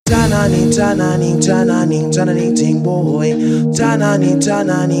Tananing, tananing, tananing, tananing, ting boy. Tananing,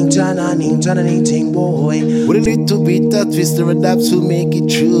 tananing, tananing, tananing, ting boy. With a little bit of Twister and Daps to make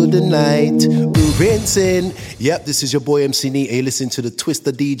it through the night. We're rinsing. Yep, this is your boy MC Neat. You listen to the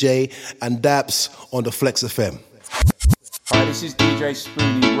Twister DJ and Daps on the Flex FM. Hi, this is DJ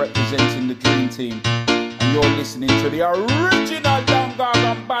Spoonie representing the Dream Team, and you're listening to the original Young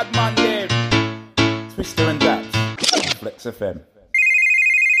Gargan Badman Dave, Twister and Daps, Flex FM.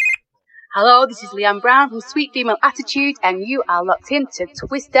 Hello, this is Leanne Brown from Sweet Female Attitude, and you are locked into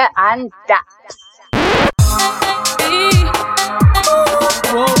Twister and Daps.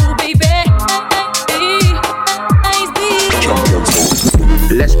 Whoa, baby.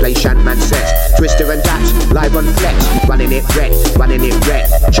 Let's play Shantman sets, Twister and Daps, live on Flex, running it red,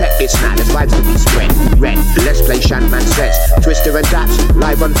 check this now, there's vibes to be spread, red, let's play Shantman sets, Twister and Daps,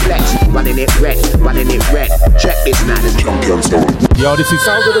 live on Flex, running it red, check this now, there's Yo, this is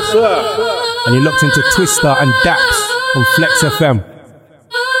Sound of the Surf, and you're locked into Twister and Daps on Flex FM.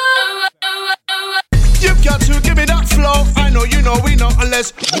 You've got to give me that flow. I know you know we know, and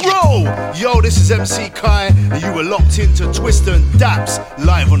let's roll. Yo, this is MC Kai, and you were locked into Twister and Daps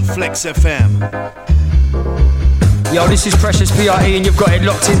live on Flex FM. Yo, this is Precious PRE, and you've got it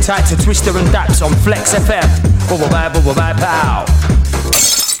locked in tight to Twister and Daps on Flex FM. Bubble bye, pow.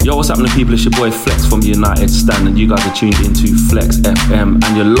 Yo, what's happening, people? It's your boy Flex from United Stand, and you guys are tuned into Flex FM,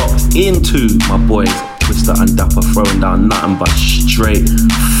 and you're locked into my boys Twister and Dapper throwing down nothing but straight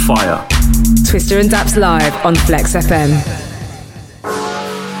fire. Twister and Daps live on Flex FM.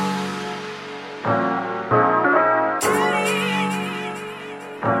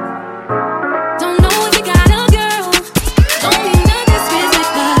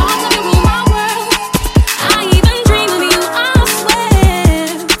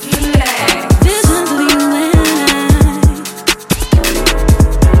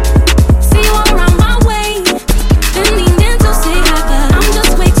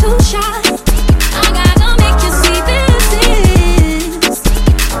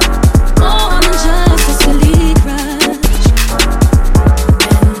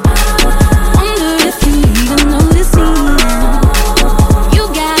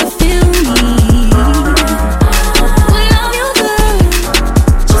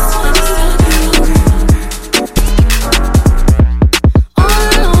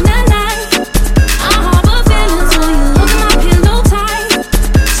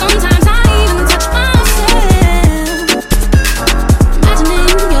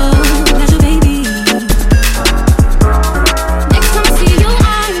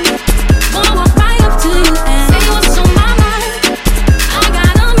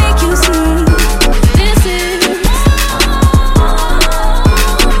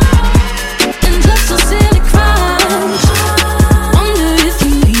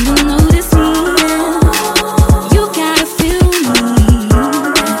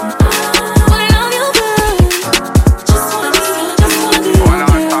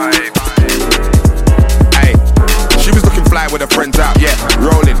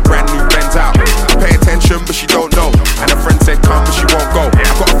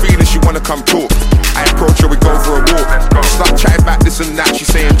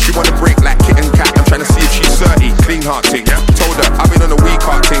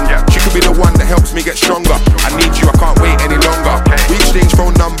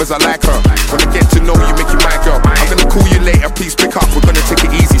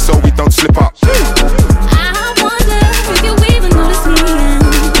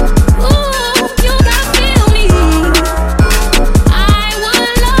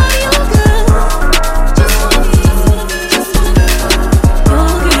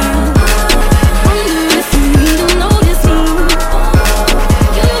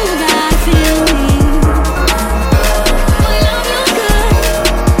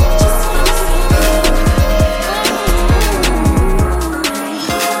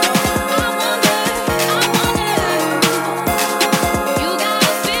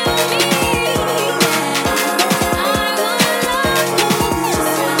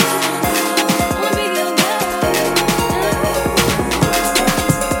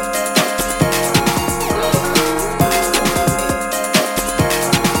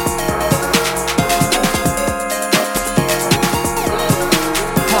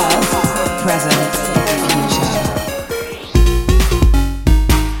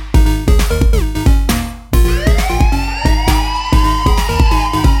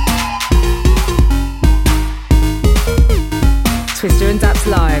 Twister and Daps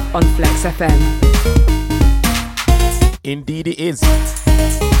live on Flex FM. Indeed it is.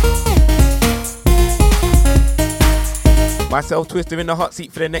 Myself, Twister, in the hot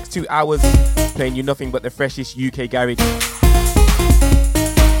seat for the next 2 hours, playing you nothing but the freshest UK garage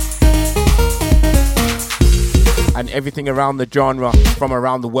and everything around the genre from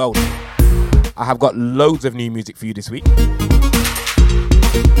around the world. I have got loads of new music for you this week.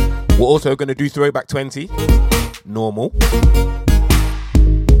 We're also going to do Throwback 20, normal.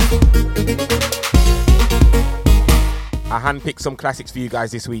 I handpicked some classics for you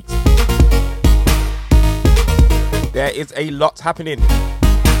guys this week. There is a lot happening.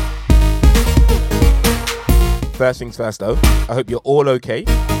 First things first though, I hope you're all okay,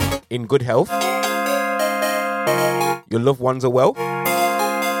 in good health. Your loved ones are well.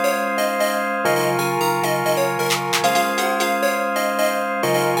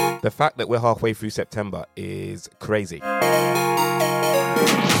 The fact that we're halfway through September is crazy.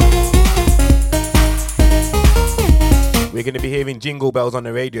 We're going to be hearing jingle bells on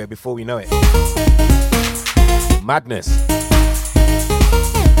the radio before we know it. Madness.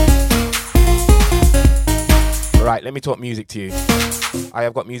 Right, let me talk music to you. I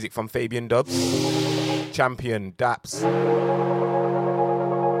have got music from Fabian Dubs, Champion, DAPPZ,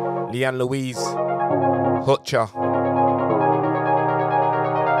 Leanne Louise, Hutcher,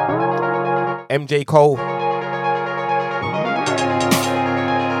 MJ Cole,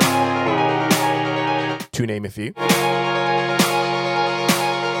 to name a few.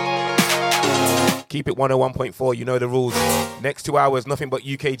 Keep it 101.4, you know the rules. Next 2 hours, nothing but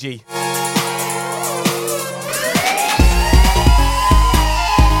UKG.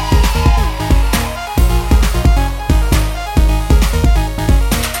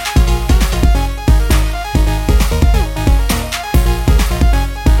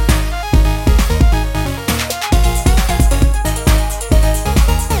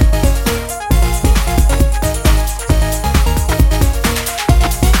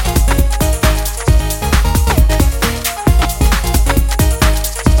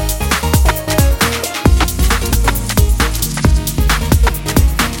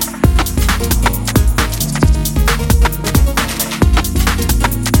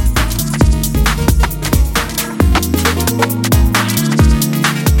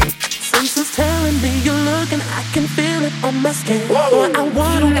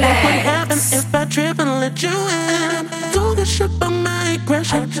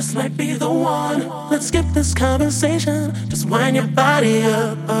 Might be the one. Let's skip this conversation. Just wind your body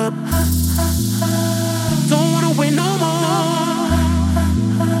up. Don't wanna wait no more.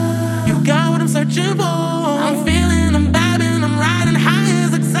 You got what I'm searching for. I'm feeling, I'm vibing, I'm riding high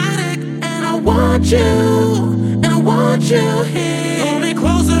as exotic. And I want you, and I want you here. Pull me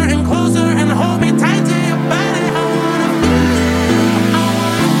closer and closer and hold me tight to your body. I wanna feel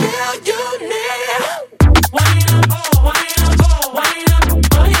you near. Wind up, oh, wind up, oh, wind up. Wine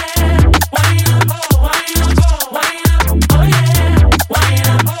up, oh yeah.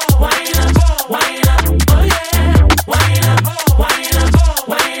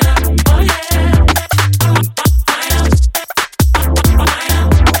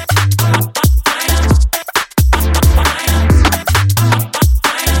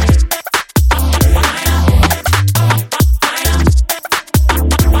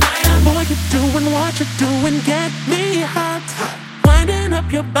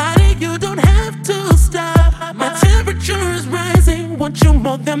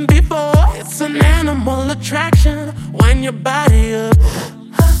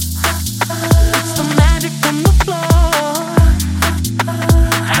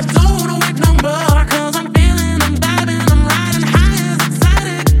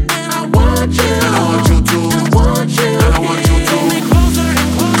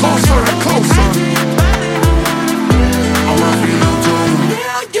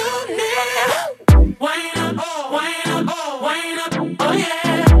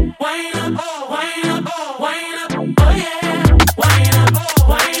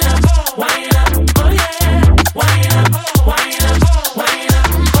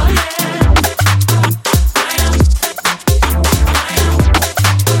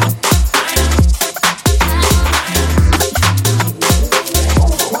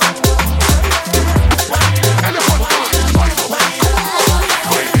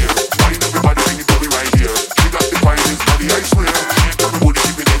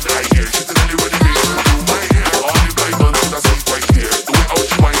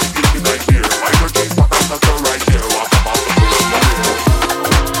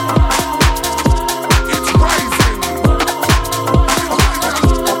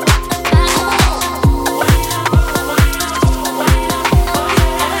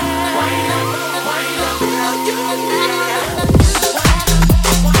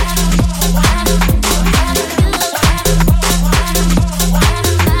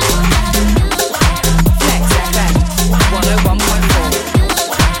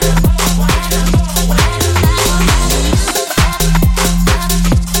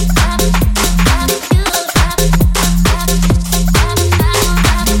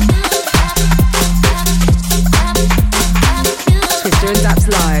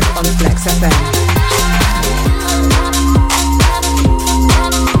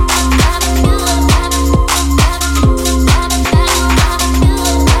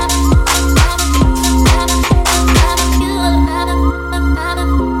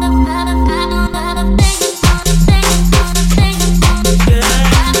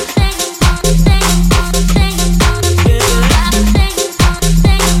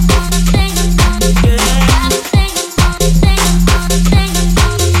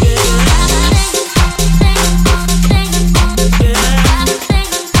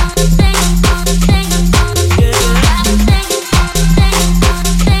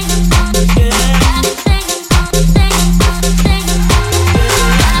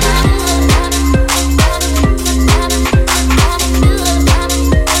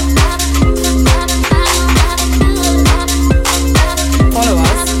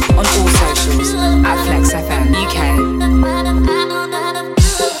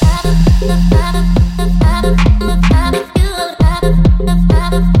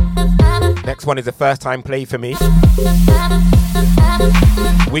 one is a first time play for me.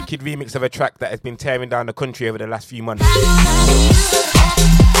 Wicked remix of a track that has been tearing down the country over the last few months.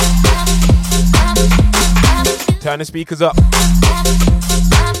 Turn the speakers up.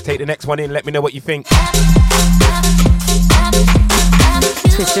 Take the next one in, let me know what you think.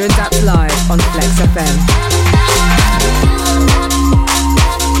 Twister and Daps live on Flex FM.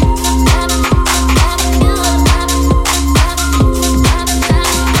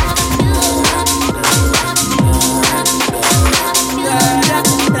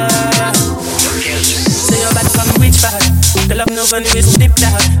 The love no funny with dip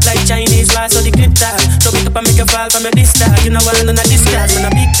that like Chinese wise, so the clip that. Throw it up and make a fall from your distance. You know what I'm on a distance when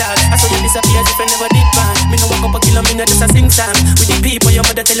I big tag. I saw you disappear if I never did ban. Me no walk up a kilo, me no just a sing song. With the people your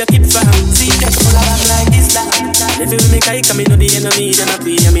mother tell you keep from. See them full of act like this that. If you make a hike, me know the enemy, then I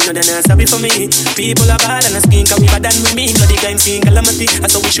pray, and me know they're not sorry for me. People are bad and I skin, cause we bad than with me. Bloody guy, I'm seeing calamity.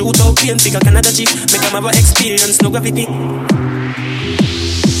 I saw we shoot out pain, figure Canada chick. Make them have a experience, no gravity.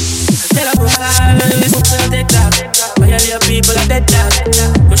 Tell a boy, it's up to take that. Why all your people are dead dog?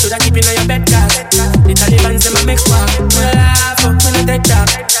 You shoulda keep in on your bed cause the Taliban's them a make swap. We laugh up when I take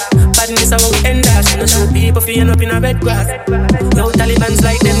that. Badness how we end that. No show people feeling up in a bed grass. No Taliban's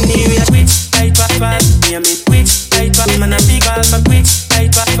like them near a twitch. Tight pop. Me a me twitch. Tight pop. Man a big ball for twitch.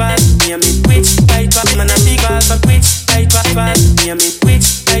 Tight pop. Me a me twitch. Tight pop. Man a big ball for twitch. Tight pop. Me a me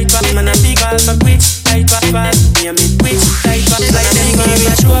twitch. Tight pop. Man a big ball for twitch. Tight pop. Me a me twitch. Tight pop. Like them give me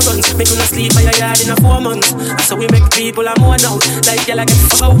a show guns. Make you not sleep by your yard in a 4 months. So we make people a more now. Like y'all get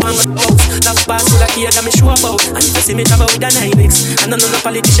fuck out one house. Love pass full of here that me show about. And if you see me travel with a 9X, and I know no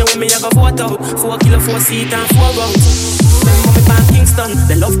politician when me have a vote out. 4 kilo, 4 seat and 4 rounds. Them mommy pan Kingston.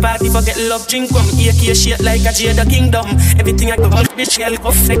 The love party forget love drink rum. AK shit like a Jada Kingdom. Everything I go out bitch hell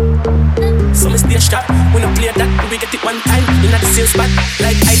go flick. So me stay strap. When I play that, we get it one time. In the same spot.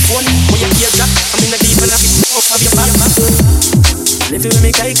 Like iPhone. When you hear drop, I'm in the deep and I fit off of your back. If you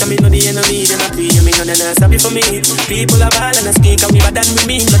make a hike, I know the enemy, then I pray, I know they're not sorry for me. People are bad and I skin, cause we bad than with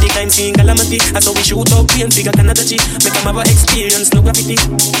me. Bloody time seeing calamity. I saw we shoot out pain, figure Canada cheat. Make them have a experience, no gravity.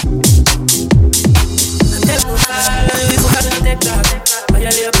 Tell me why it's so hard to take that. Why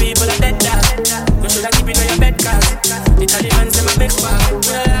all your people are dead that. You shoulda keep it on your bed cause the Taliban's them a make swap.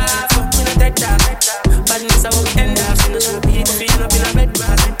 We laugh up when I take that. Badness how we end up. No show people feeling up in a bed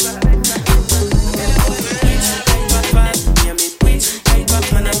grass.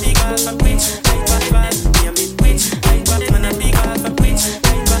 Man a big all for which tight pop. Me a me twitch tight pop. Man a big all for which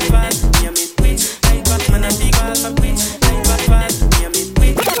tight pop. Me a me twitch tight pop. Man a big all for which tight pop. Me a me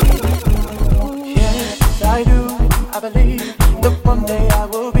twitch. Yes, I do. I believe that one day I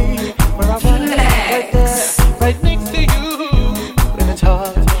will be where I want, right there, right next to you. When it's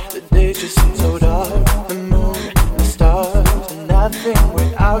hard, the day just seems so dark. The moon, the stars, and nothing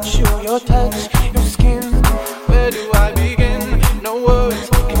without you. Your touch, your skin. Where do I begin? No words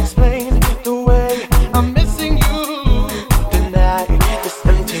can explain the way I'm missing you tonight. This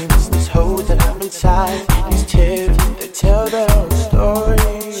emptiness, this hole that I'm inside. These tears, they tell their own story.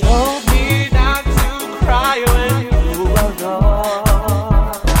 Told me not to cry when you were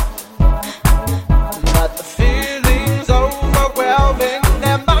gone, but the feeling's overwhelming.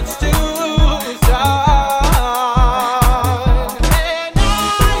 They're much too strong. And I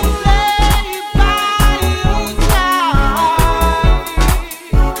lay by your side.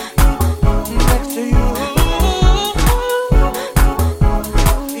 Next to you,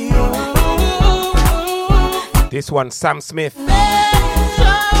 This one, Sam Smith.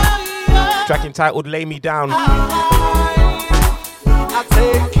 Track entitled Lay Me Down. I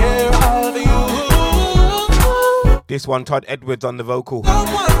take care of you. This one, Todd Edwards on the vocal.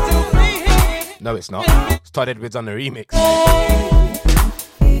 No, it's not. It's Todd Edwards on the remix.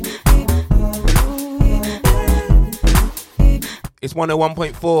 It's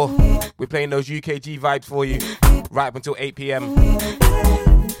 101.4. We're playing those UKG vibes for you right up until 8 p.m.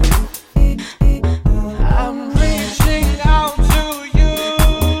 I'm reaching out to you.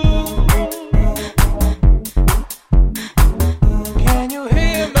 Can you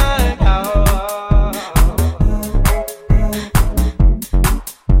hear my heart?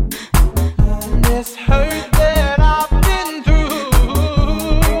 This hurt that I've been through.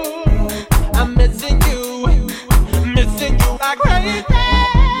 I'm missing you like crazy.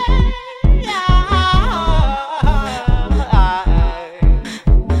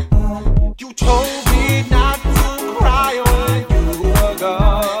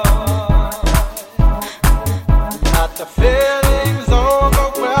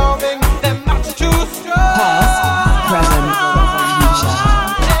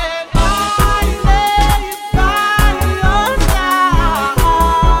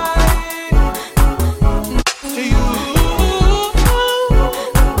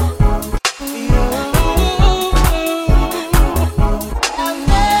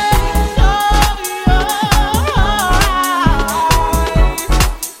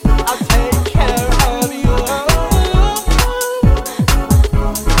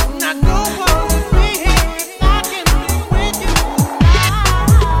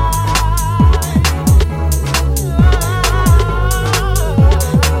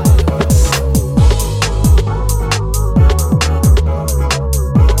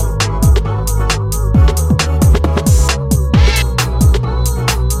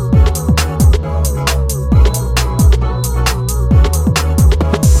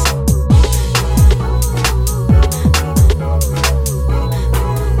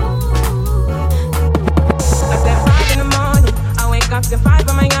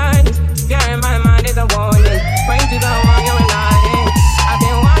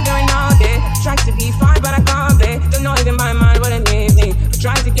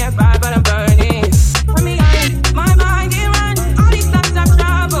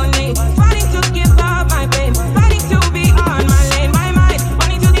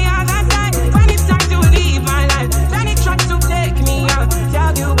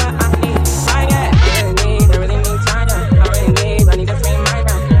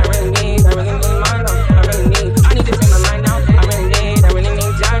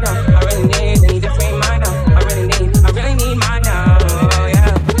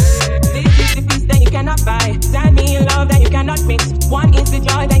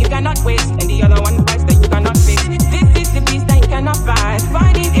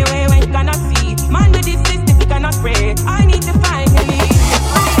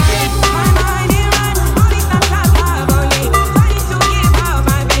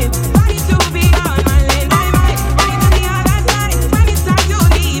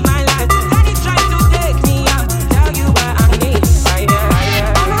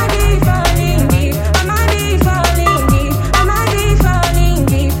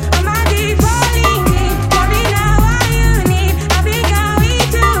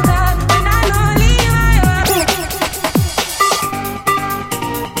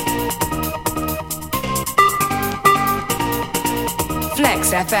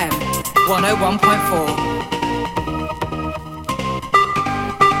 Flex FM 101.4.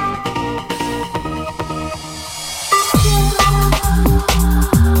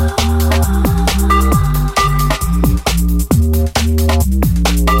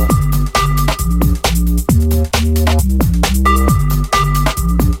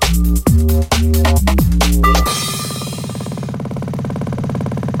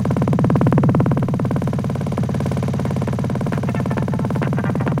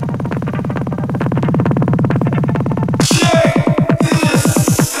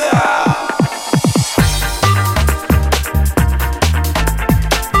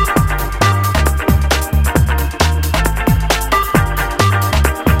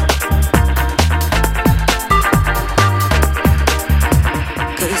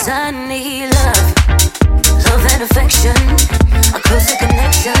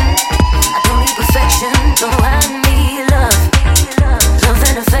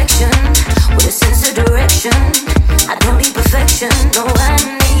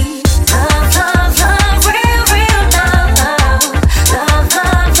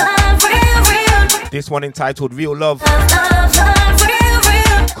 One entitled Real Love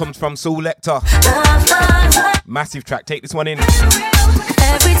comes from Soul Lecter. Massive track, take this one in.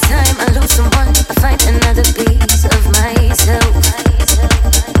 Every time I lose someone, I find another piece of myself.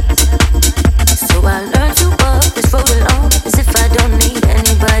 So I learn to walk this road alone, as if I don't need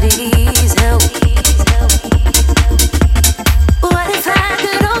anybody's help. What if I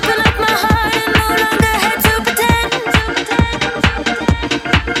could open up my heart and no longer had to pretend?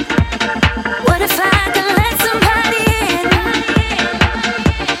 What if I could let somebody in?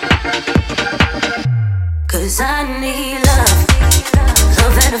 'Cause I need love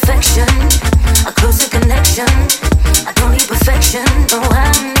and affection, a closer connection. I don't need perfection, no,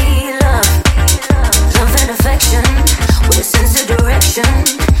 I need love and affection, with a sense of direction.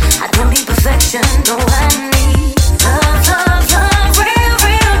 I don't need perfection, no, I need love, real,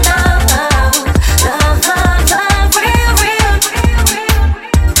 real love, real, real,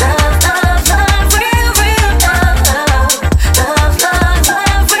 love, real, real love, real,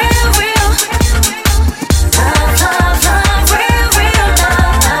 real,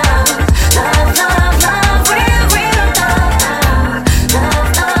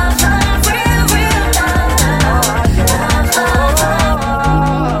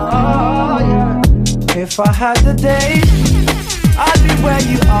 If I had the days, I'd be where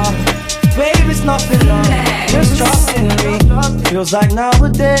you are. Babe, it's nothing long, just trust in me. Feels like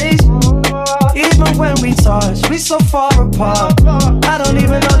nowadays, even when we touch, we so far apart. I don't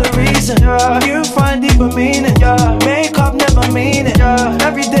even know the reason. You find deeper meaning. Makeup never mean it.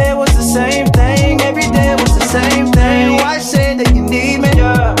 Every day was the same thing. Every day was the same thing. Why say that you need me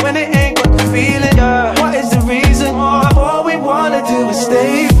when it ain't got the feeling? What is the reason? All we wanna do is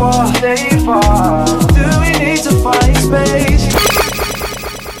stay far, stay far. Do we need to find space?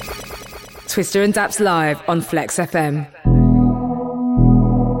 Twister and Daps live on Flex FM.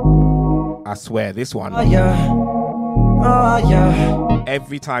 I swear, this one.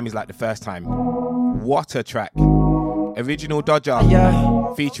 Every time is like the first time. What a track. Original Dodger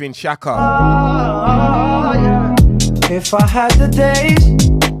featuring Shaka. If I had the days,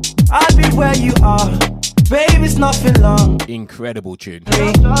 I'd be where you are. Babe, it's nothing long. Incredible tune.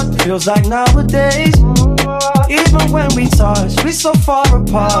 Feels like nowadays, even when we touch, we so far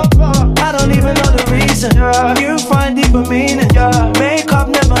apart. I don't even know the reason. You find deeper meaning. Makeup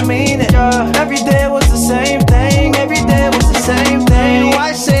never mean it. Every day was the same thing. Every day was the same thing.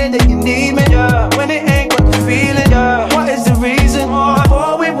 Why say that you need me when it ain't got the feeling? What is the reason?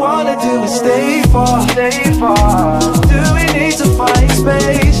 All we wanna do is stay far, stay far. Do we need to find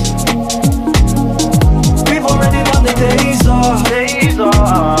space? We've already done the days off.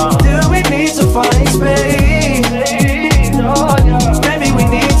 Do we need to find space? Maybe we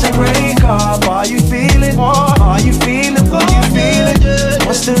need to break up. Are you feeling? Are you feeling? Are you feeling?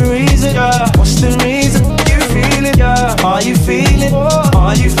 What's the reason? What's the reason? You feeling? Are you feeling?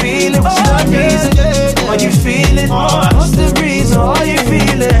 Are you feeling? What's the reason? Are you feeling? What's the reason? Are you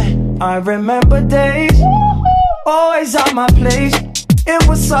feeling? I remember days, always at my place. It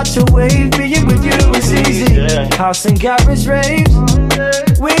was such a wave, being with you was easy. House and garage raves,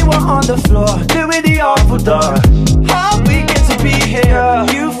 we were on the floor, doing the awful dog. How we get to be here,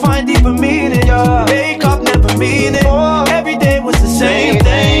 you find deeper meaning. Makeup never mean it. Every day was the same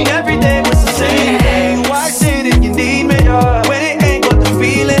thing. Every day was the same thing. Why say that you need me when it ain't got the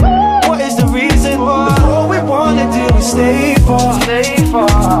feeling? What is the reason? All we wanna do is stay far, stay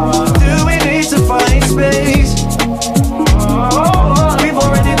far. Do we need to find space? We've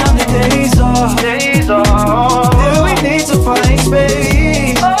already done the days off. Do we need to find space?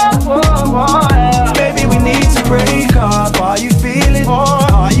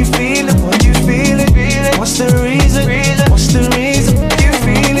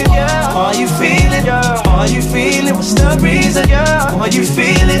 you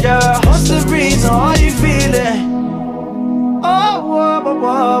feeling? Yeah, what's the reason? Are you feeling? Oh, whoa, whoa,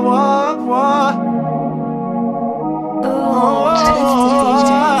 whoa, whoa, whoa.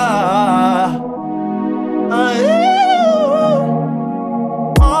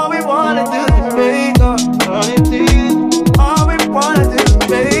 All we wanna do is make up. All we wanna do is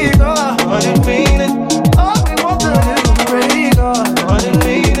make up. All we want to do is break up.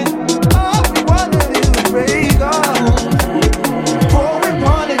 All we wanna do is break up. All we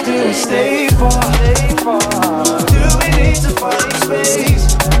wanna do is stay far. Do we need to find space?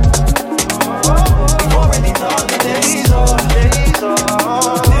 We've already done the days off.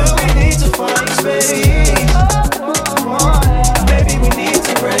 Do we need to find space? Maybe we need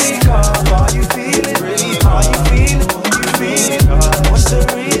to break up. Are you feeling? Are you feeling? What's the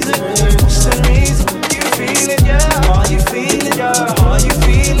reason? What's the reason? You feeling? Yeah. Are you feeling? Yeah. Are you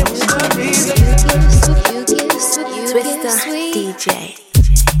feeling? What's the reason? Twister DJ.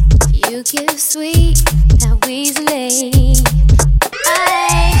 You give sweet, now easily. I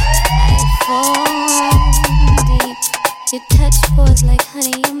fall deep. Your touch pours like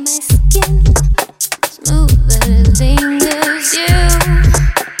honey on my skin. Smooth but it lingers. You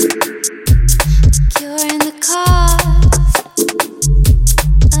curing the cause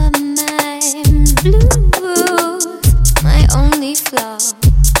of my blues, my only flaw.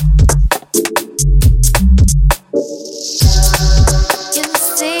 You're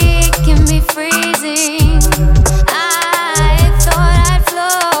sick and me freezing. I thought I'd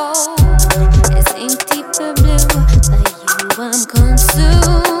flow. It seems deeper blue, but you I'm consumed.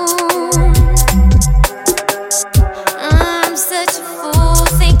 I'm such a fool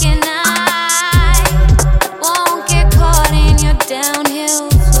thinking I won't get caught in your downhill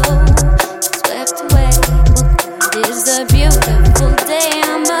flow. Swept away, it is a beautiful day.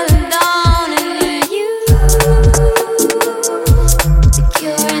 I'm alone and you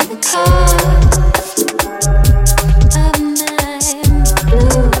securing the cause of my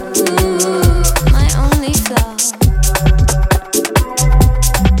blues, my only flaw.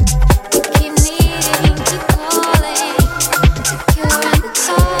 You keep needing, keep calling, securing the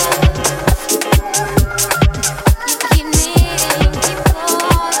cause. You keep needing, keep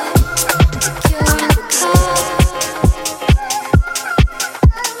calling, securing the cause.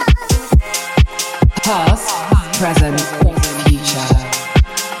 Past, present, future.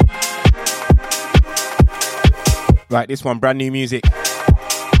 Right, this one, brand new music.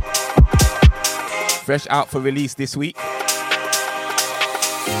 Fresh out for release this week.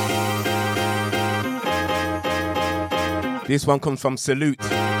 This one comes from Salute,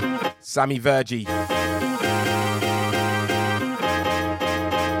 Sammy Virgie.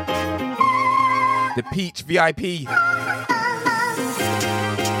 The Peach VIP.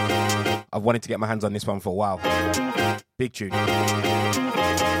 I've wanted to get my hands on this one for a while. Big tune.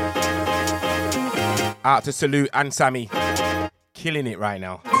 Out to Salute and Sammy. Killing it right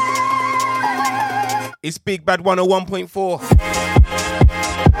now. It's Big Bad 101.4.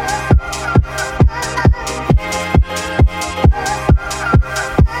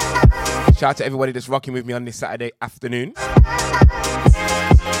 Shout out to everybody that's rocking with me on this Saturday afternoon.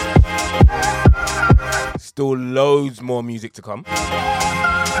 Still loads more music to come.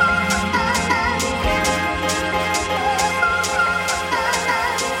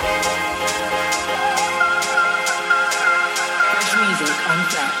 Fresh music on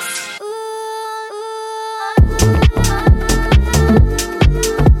Flex.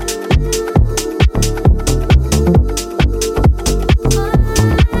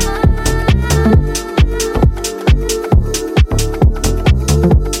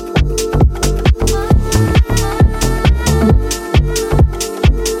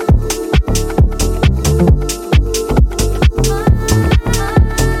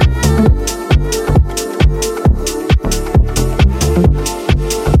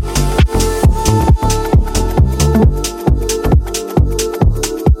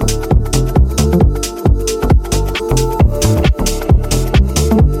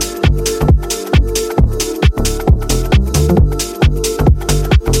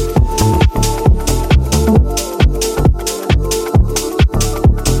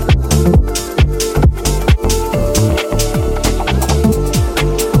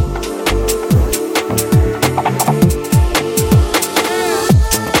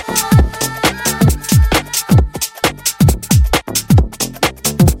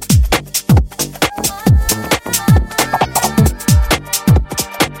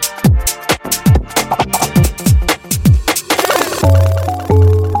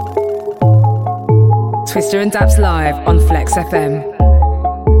 Twister and Daps live on Flex FM.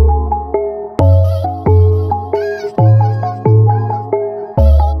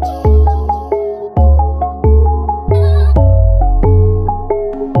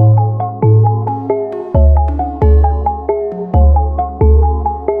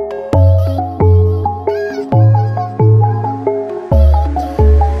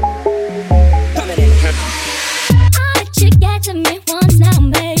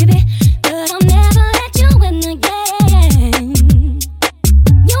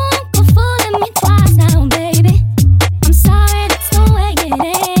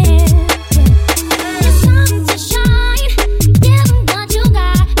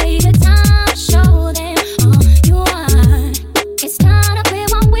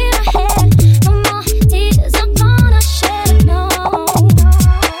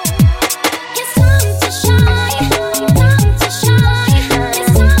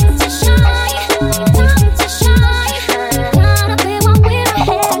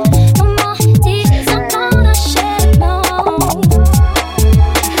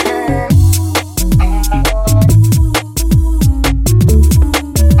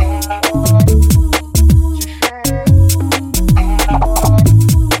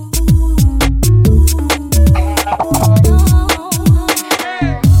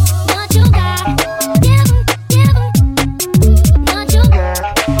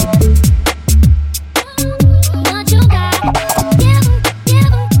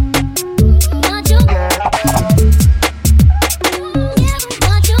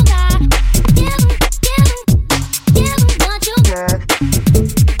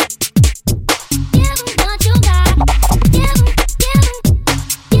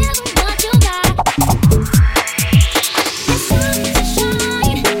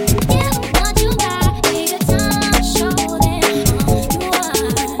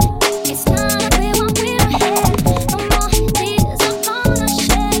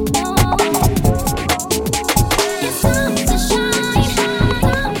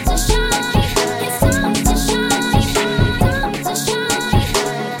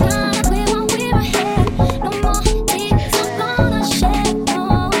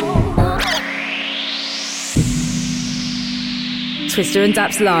 Twister and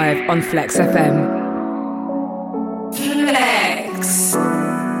Daps live on Flex FM. Flex.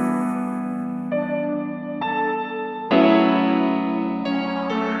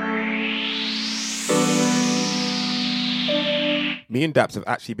 Me and Daps have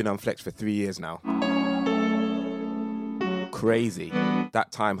actually been on Flex for 3 years now. Crazy.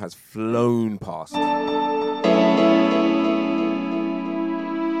 That time has flown past.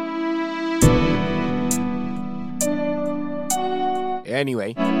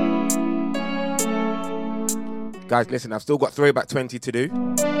 Anyway, guys, listen, I've still got Throwback 20 to do.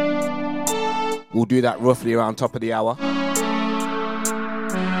 We'll do that roughly around top of the hour.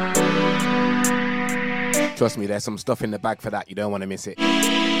 Trust me, there's some stuff in the bag for that. You don't want to miss it.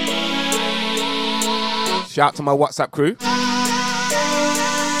 Shout out to my WhatsApp crew.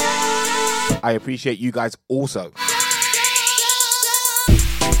 I appreciate you guys also.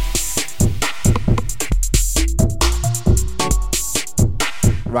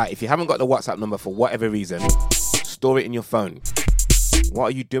 Right, if you haven't got the WhatsApp number for whatever reason, store it in your phone. What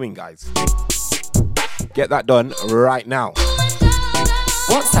are you doing, guys? Get that done right now.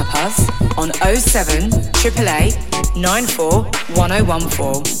 WhatsApp us on 07 888 94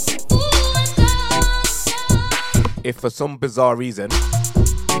 1014. If for some bizarre reason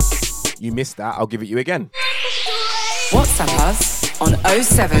you missed that, I'll give it you again. WhatsApp us on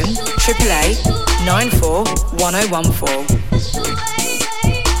 07 888 94 1014.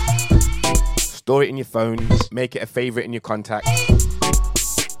 Store it in your phone, make it a favorite in your contacts,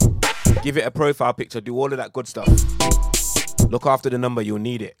 give it a profile picture, do all of that good stuff. Look after the number, you'll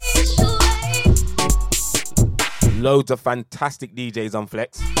need it. Loads of fantastic DJs on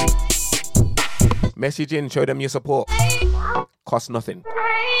Flex. Message in, show them your support. Costs nothing.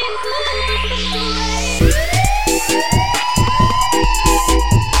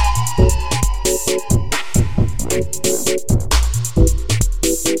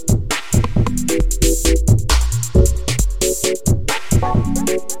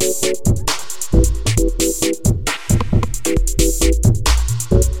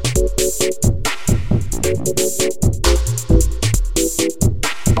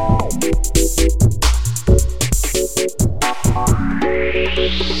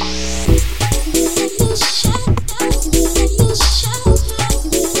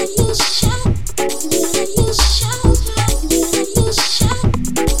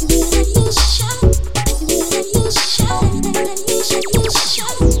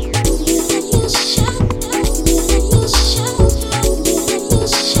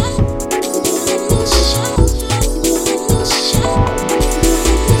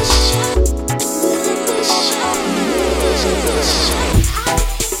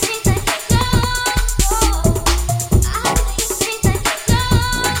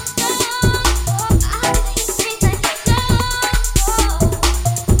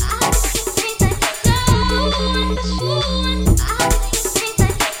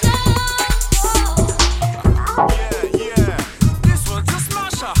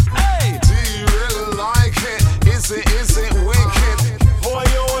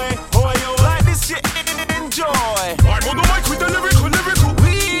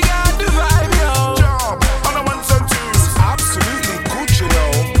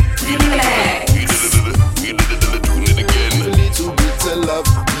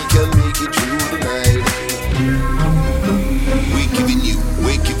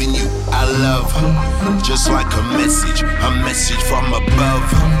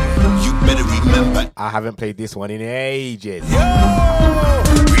 I haven't played this one in ages. I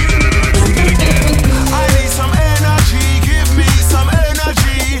need some energy, give me some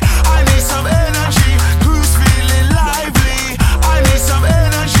energy. I need some energy, who's feeling lively? I need some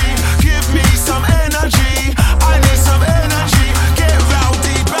energy, give me some energy. I need some energy, get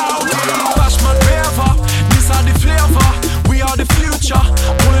rowdy, rowdy. Bash my river, this are the flavor. We are the future,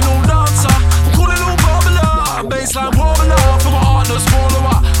 calling all dancer, calling all bubbler. Baseline wobbler, from my heart that's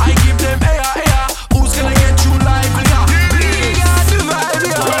smaller. I give them air. Who's gonna get you lively? We got the vibe,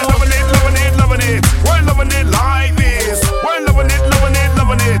 yo. We're loving it, loving it, loving it. We're loving it like this. We're loving it, loving it,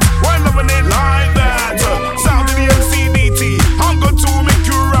 loving it. We're loving it like this.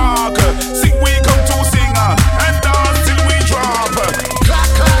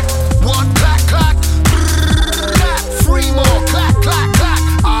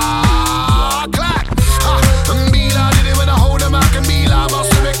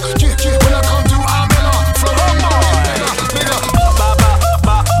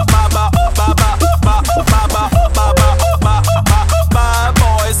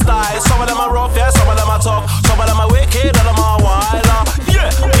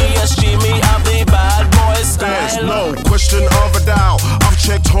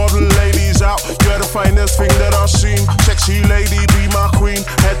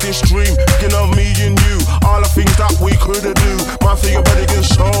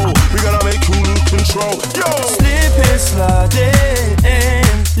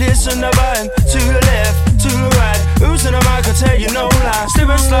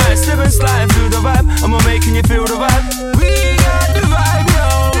 and slide through the vibe, and we're making you feel the vibe. We got the vibe,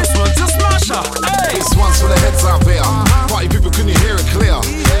 yo. This one's a smasher. Hey. This one's for the heads out there. Party people, can you hear it clear?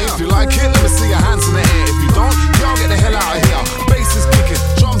 If you like it, let me see your hands in the air. If you don't, y'all get the hell out of here. Bass is kicking,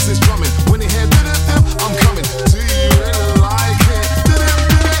 drums is drumming. When you hear dip, I'm coming to you and like it.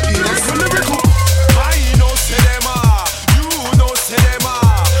 Yes, lyrical. I know say them are, you know say them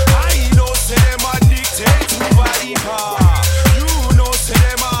are. I know say them are dictate to vibe. You know say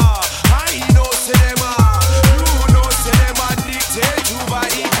them are, I know say them are. You know say them are dictate to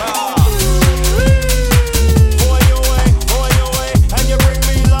vibe. And you bring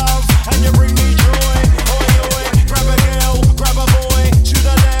me love, and you bring me joy. Grab a girl, grab a boy. To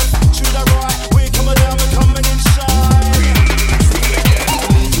the left, to the right. We coming down, we're coming inside.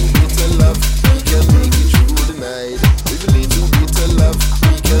 To love, we can make it through the night. With a little bit of love,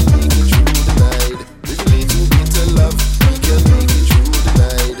 we can make it through the night. With a little bit of love, we can make it through the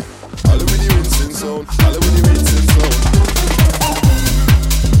night. All with the rinsing zone, all with the rinsing zone.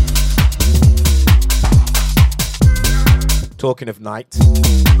 Talking of night,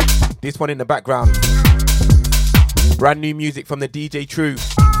 this one in the background, brand new music from the DJ True,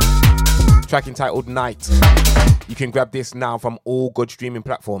 track entitled Night. You can grab this now from all good streaming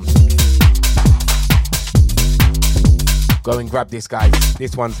platforms. Go and grab this, guys.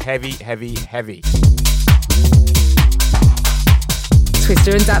 This one's heavy, heavy, heavy.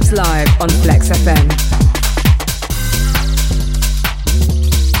 Twister and Daps live on Flex FM.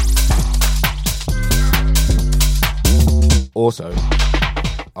 Also,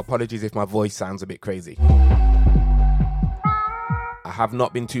 apologies if my voice sounds a bit crazy. I have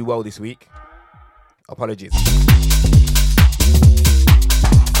not been too well this week. Apologies.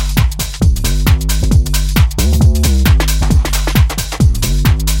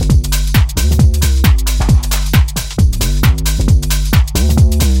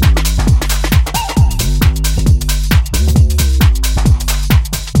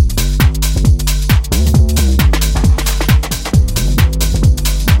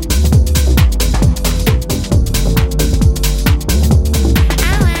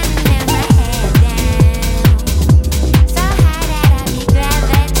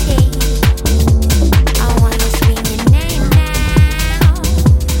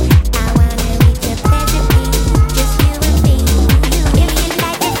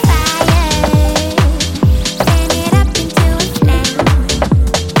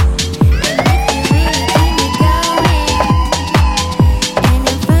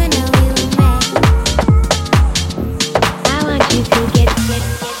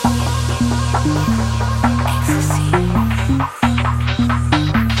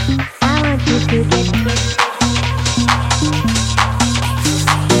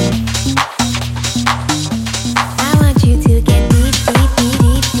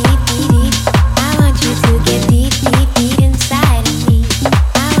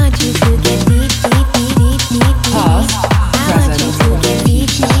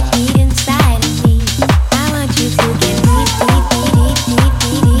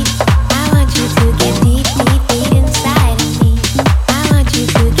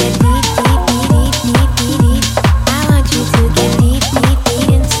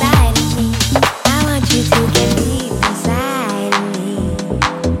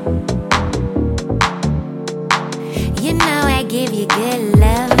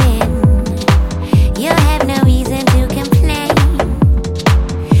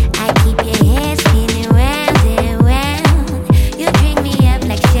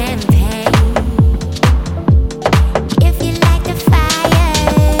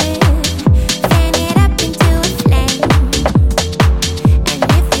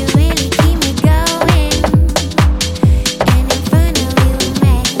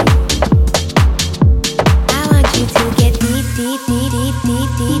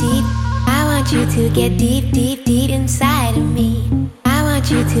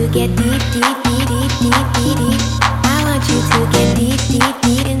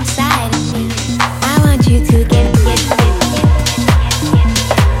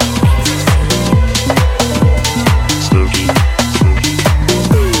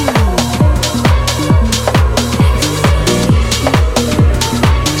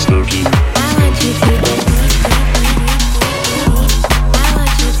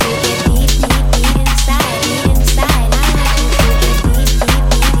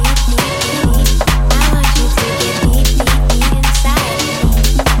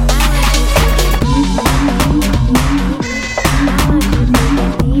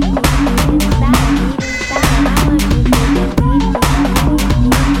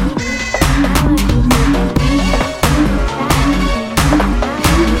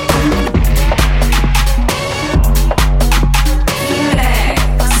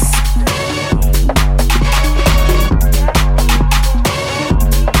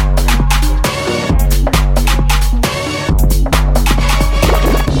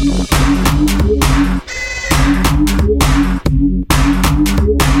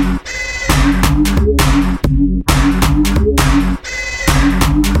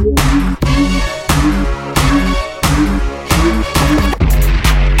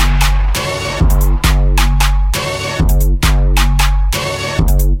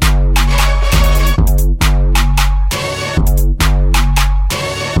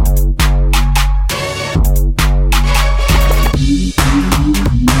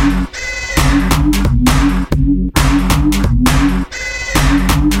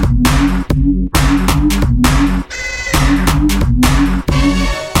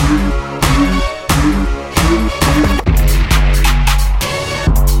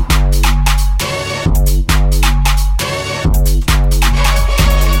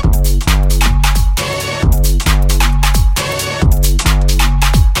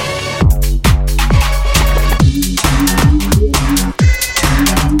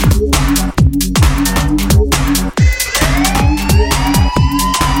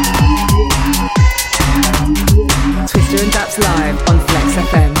 and Daps live on Flex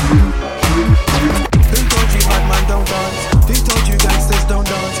FM. Who told you bad man don't dance? Who told you gangsters don't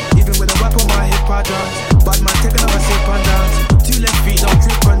dance? Even with a rap on my hip I dance. Bad man take another sip and dance. Two left feet don't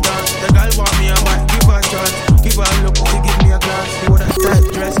trip and dance. The girl want me, I might give her a chance. Give her a look, she give me a glance. You wore that tight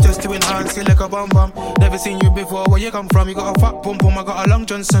dress just to enhance you like a bum bum. Never seen you before, where you come from? You got a fat pum pum, I got a long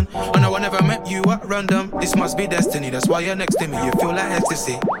Johnson. I know I never met you at random. This must be destiny, that's why you're next to me. You feel like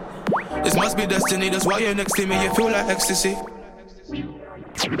ecstasy. This must be destiny, that's why you're next to me. You feel like ecstasy.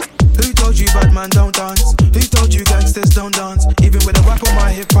 Who told you bad man don't dance? Who told you gangsters don't dance? Even with a rap on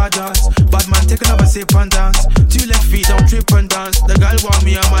my hip I dance. Bad man take another sip and dance. Two left feet don't trip and dance. The girl want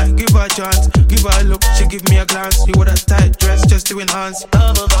me, I might give her a chance. Give her a look, she give me a glance. You wore that tight dress just to enhance.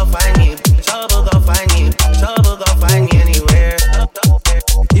 Trouble go find you, trouble go find you, trouble go find you anywhere.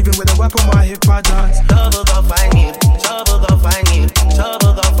 Even with a rap on my hip I dance. Trouble go find you, trouble go find you,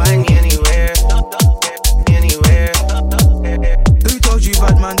 trouble go find you anywhere. Anywhere. Who told you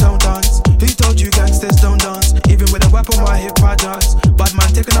bad man don't dance? Who told you gangsters don't dance? Even with a rap on my hip I dance. Bad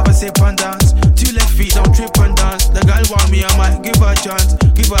man take another sip and dance. Two left feet don't trip and dance. The girl want me, I might give her a chance.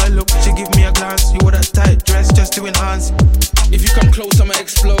 Give her a look, she give me a glance. You wore that tight dress just to enhance. If you come close, I'ma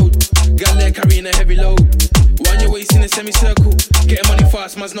explode. Got leg carrying a heavy load. Wind your waist in a semicircle. Getting money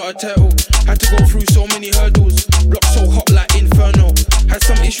fast, man's not a turtle. Had to go through so many hurdles. Block so hot like inferno. Had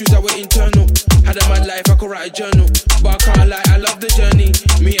some issues that were internal. Had a mad life, I could write a journal. But I can't lie, I love the journey.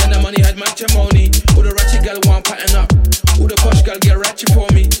 Me and the money had matrimony. All the ratchet gal want pattern up. All the posh gal get ratchet for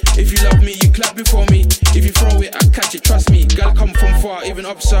me. If you love me, you clap before me. If you throw it, I catch it, trust me. Gal come from far, even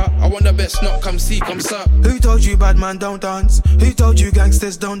up, sir. I want the best, not come see, come sir. Who told you bad man don't dance? Who told you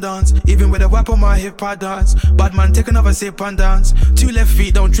gangsters don't dance? Even with a rap on my hip I dance. Bad man take another sip and dance. Two left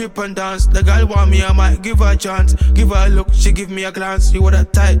feet don't trip and dance. The girl want me, I might give her a chance. Give her a look, she give me a glance. You wore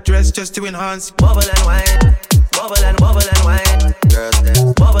that tight dress just to enhance. Bubble and wine, bubble and wine. Girls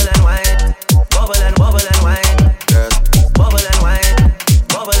dance. Bubble and wine, bubble and wine. Girls dance. Bubble and wine,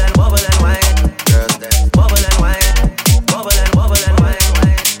 bubble and wine. Girls dance. Bubble and wine, bubble and wine.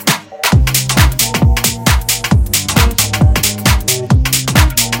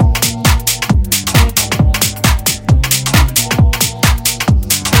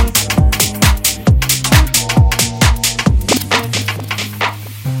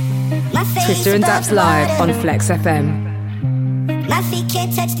 Twister and Daps live on Flex FM. My feet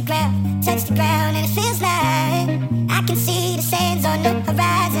can't touch the ground, and it feels like I can see the sands on the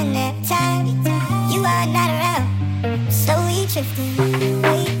horizon every time you are not around. Slowly drifting.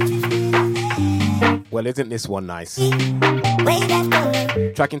 Well, isn't this one nice?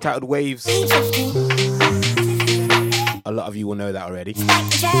 Track entitled Waves. A lot of you will know that already.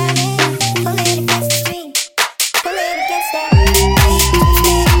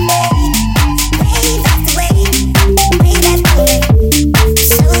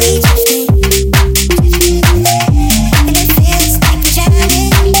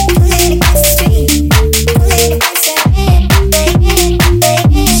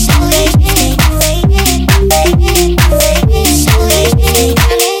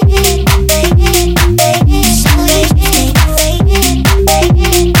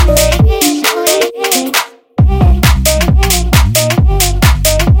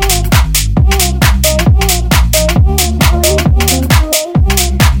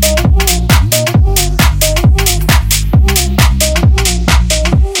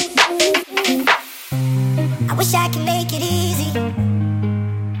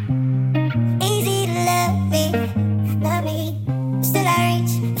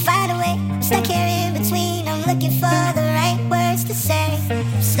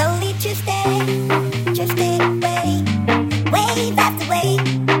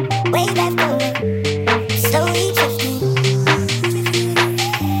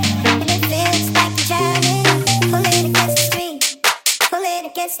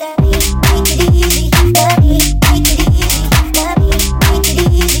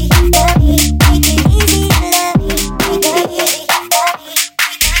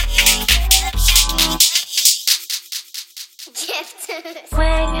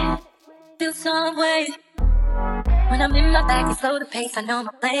 I know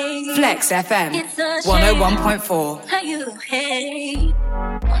my place. Flex FM 101.4. How you hate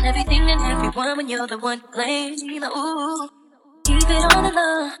on everything and everyone when you're the one to blame. Ooh, keep it on the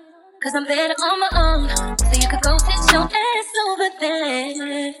low, cause I'm better on my own. So you could go sit your ass over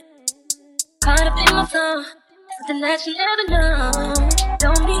there. Caught up in my flow, something that you never know.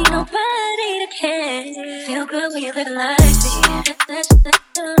 Don't need nobody to care. Feel good when you live like me.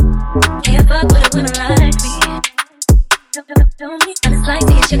 Can't fuck with a woman like me. Don't need, and it's like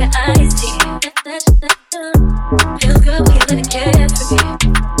the sugar iced tea. Feel good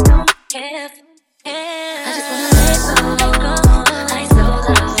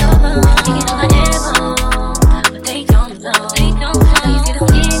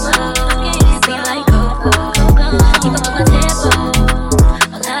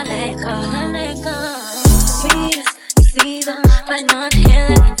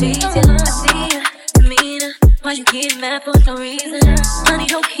money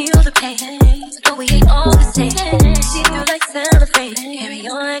don't heal the pain. But we ain't all the same. See through like cellophane. Carry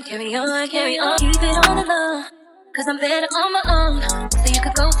on, carry on, carry on. Keep it on the low, cause I'm better on my own. So you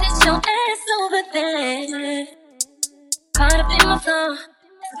could go sit your ass over there. Caught up in my flow,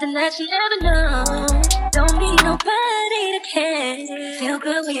 something that you never know. Don't need nobody to care. Feel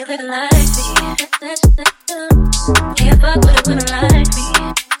good when you live like me. Can't fuck with a woman like me.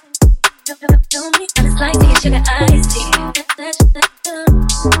 Don't be honest like me, sugar iced tea.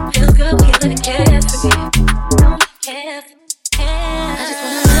 Feel good when you live carefree. Don't be careful. I just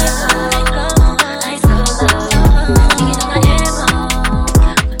wanna let go, ice so low. You know my ammo,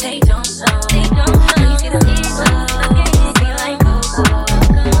 but they don't know. They don't know. You see the ego, feel like go-go.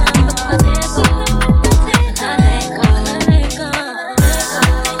 I let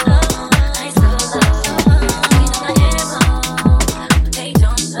go, ice so low. You know my ammo, but they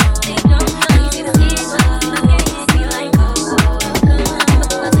don't know. They don't know. You see the ego, feel like go-go.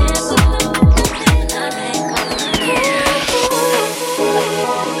 I let go,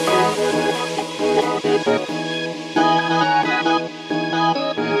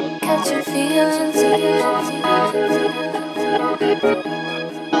 catch your feelings.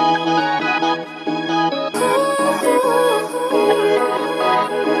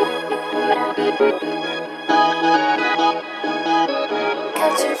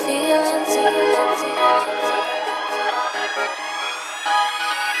 Catch your feelings.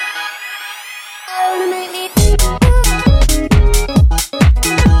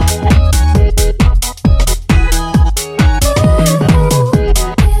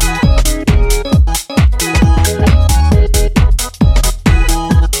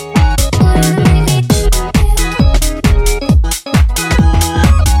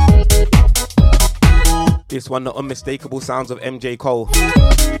 This one, the unmistakable sounds of MJ Cole.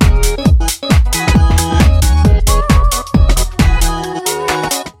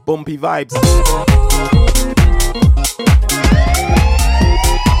 Bumpy vibes.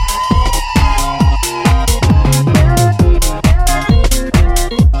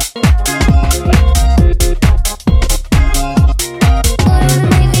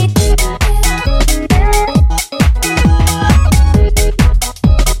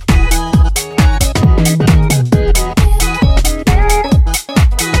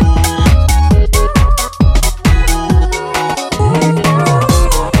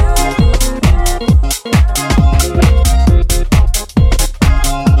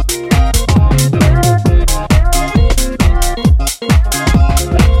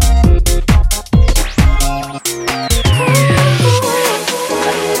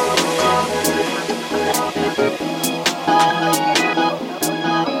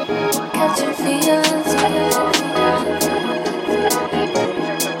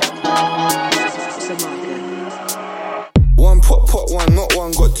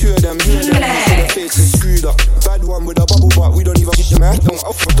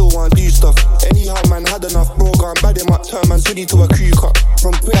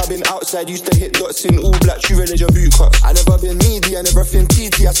 Used to hit dots in all black, true religion boot cuts. I never been needy, I never been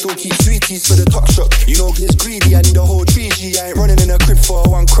TT. I still keep sweeties for the top shop. You know it's greedy, I need a whole tree G. I ain't running in a crib for a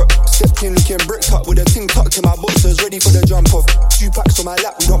one crop. Stepped in looking bricked up with a ting tucked in my boxers, ready for the jump off. 2 packs on my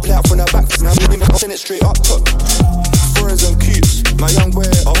lap, we don't play out from the back. Now I'm send it straight up top. Foreigns and coops, my young boy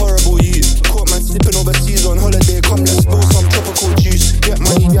a horrible youth. Caught man slipping overseas on holiday. Come let's spill some tropical juice. Get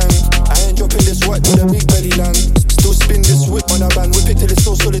money gang, I ain't dropping this work to the big belly land. Still spin this whip on a band, whip it till it's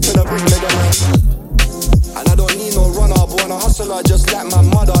so solid till I bring mega man. And I don't need no runner, but when I hustler just like my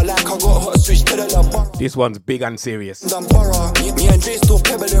mother. Like I got hot switch to the bar. This one's big and serious. Me and Dre still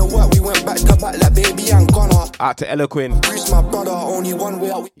pebbling work. We went back to back like baby and Gunner. Out to Eloquin. Bruce my brother, only one way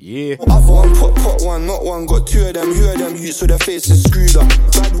out. Yeah. Other one, pot one, not one. Got 2 of them, who of them youths with their faces screwed up.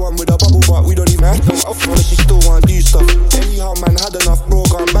 Bad one with a bubble butt, we don't even have them off, but she still wanna do stuff. Anyhow, man had enough, bro,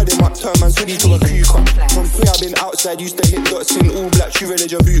 gone bad him up, turn man's hoodie to a crew cut. From free, I've been outside, used to hit dots in all black, true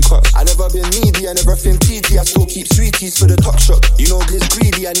religion boot cuts. I never been needy, I never been TT, I still keep sweeties for the top shop. You know Gliss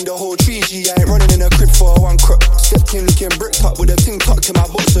greedy, I need a whole tree G. I ain't running in a crib for a one crop. Stepped in looking bricked up with a ting tucked in my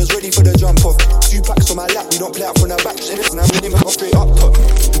boxers, ready for the jump off. 2 packs on my lap, we don't play out from the back. Listen, I'm really off straight up top.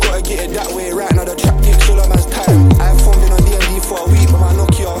 You gotta get it that way, right now the trap takes all a man's time. I have phoned in on DMD for a week, but my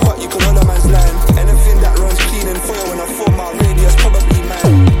Nokia hot, you can hold a man's line. Anything that runs clean and foil when I 4 mile radius, probably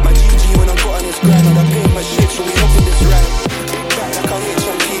mine. My GG when I got on this grind, and I paid my shit, so we up in this ride. Big back like I'm rich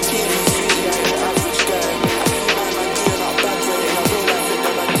on PT, sweetie, I ain't no average guy. I feel man doing our bad way, and I feel like it,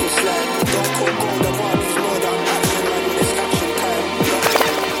 that man can slide. Don't call gold, the Barbies know that I'm action, man, when it's action time.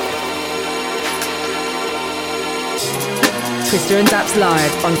 Twister and Daps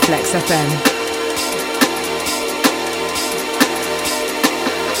live on Flex FM.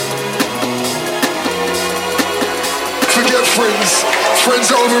 friends.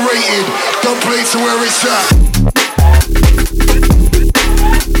 Friends are overrated. Don't play to where it's at.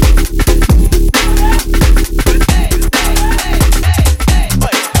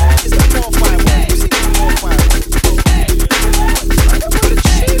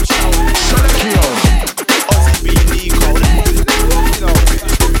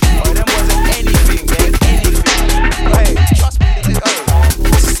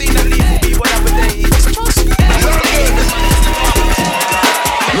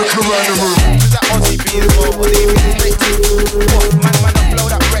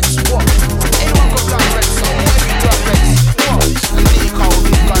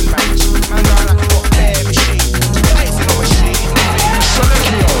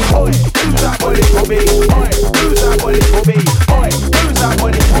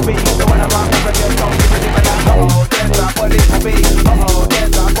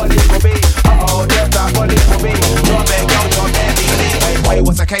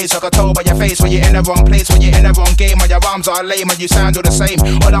 Are lame and you sound all the same.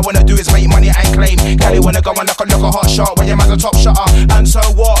 All I wanna do is make money and claim. Cali wanna go and knock a hot shot when your man's a top shotter. And so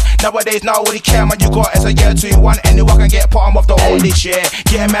what? Nowadays nobody care man. You got as a year 2-1. Anyone can get bottom of the whole this year.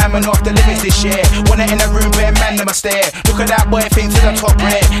 Yeah man off the limits this year. Wanna in the room bare man never stare. Look at that boy think to the top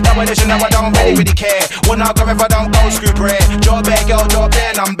red. Nowadays you know I don't really care. When I go if I don't go screw bread. Job bare girl, job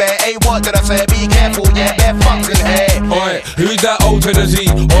bare number. Hey what did I say? Be careful, yeah, bare fucks in here. Oi, who's that O to the Z?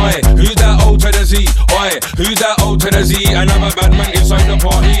 Oi, who's that O to the Z? Oi, who's that O to the Z? Another bad man inside the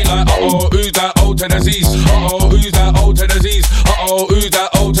party like uh-oh, who's that O to the Z's? Uh-oh, who's that O to the Z's? Uh-oh, who's that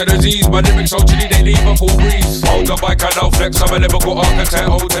O to the Z's? My lyrics so chilly they leave a cool breeze. Hold the bike and I'll flex, I'm a lyrical architect.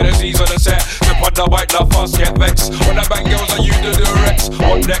 O to the Z's on the set, step on the bike, love fast, get vexed. When I bang girls, I use the Durex.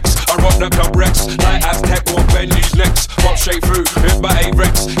 What next? I rock the club Rex, like Aztec, walk Benji's next. Pop straight through, with my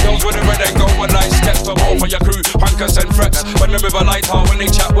A-Rex. Girls whenever they go, one night steps for more for your crew. Punkers and frets, when the river light hard when they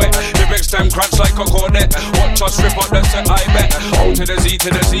chat wet. Lyrics them crunch like a cornet. Watch us rip up the set, I bet. O to the Z to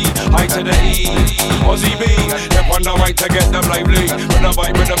the Z, I to the E. Aussie B, step on the mic to get them lively. When I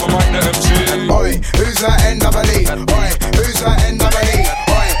vibe with them, I mic the MC. Oi, who's that N-double-E? Oi, who's that N-double-E?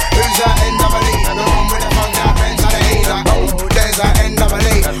 Oi, who's that N-double-E? The one with the funk that bends on the E. Like, oh, there's that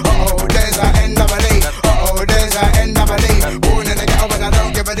N-double-E. Oh, there's that N-double-E. Oh, there's that N-double-E. Born in the ghetto but I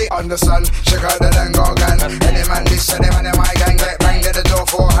don't give a D. Understand, check out the Dango gang. Any man this, any man in my gang. Get banged at the door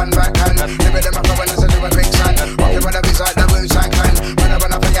for hand back hand. Live with them up when I say do a big sign. Walking with the beats like the boots and clan. When I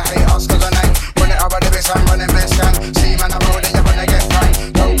run up and you hate us cause I name. Run it up with the beats I'm running best can. See man I roll it, you're gonna get fine.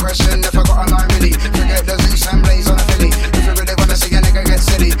 Don't question if I got a line really. Forget the Zeus and Blaze on the Philly. If you really wanna see a nigga get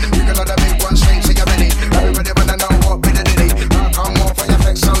silly, you can know the big one straight to your belly. Everybody wanna know what be the dilly. Now come more for your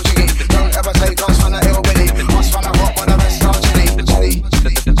flex so jiggy. Don't ever take us from the ill Billy. Us from the hot when the rest are chilly.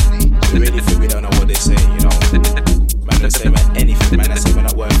 Really feel we don't know what they say, you know. Man, they say man anything, man. They say man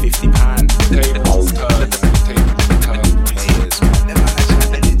I worth £50. Tables turn, haters, man. Them man has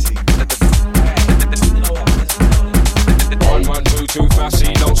ability. 1, 1, 2, 2, fast,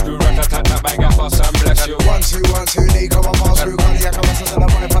 don't screw right, attack that bag up, us and bless you. 1, 2, 1, 2, Nico, I'm all through. Cardiac, I'm a and I'm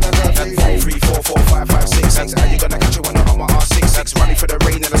running from the curfew. 3, 4, 4, 5, 5, 6, 6. How you gonna catch you when I'm on my R6? Running for the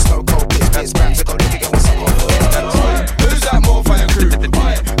rain and the snow cold. Blitz, back to go, look at what's up. Who's that more for your crew?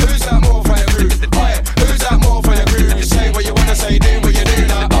 Who's that more for your crew? Who's that more for your crew? You say what you wanna say, do what you do.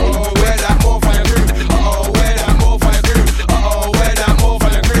 Like, oh, wear that more for your crew. Oh, wear that more for your crew. Oh, wear that more for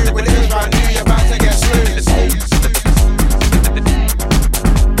your crew. When it is right new, you're about to get screwed.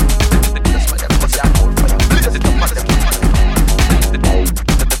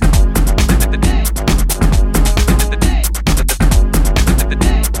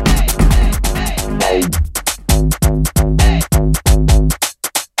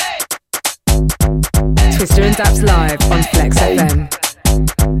 Twister and Daps live on Flex FM.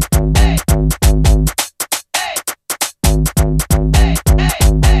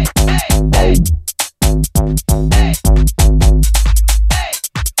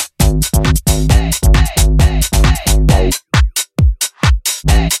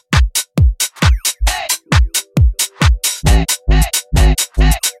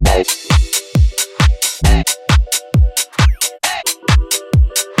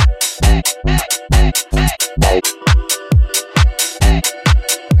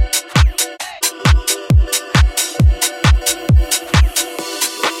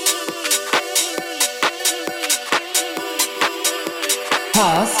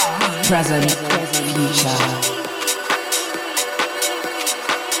 Past, present, future.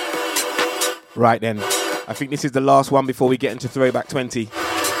 Right then, I think this is the last one before we get into Throwback 20.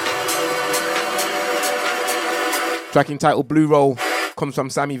 Track entitled Blue Roll comes from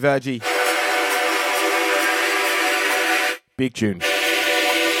Sammy Vergi. Big tune.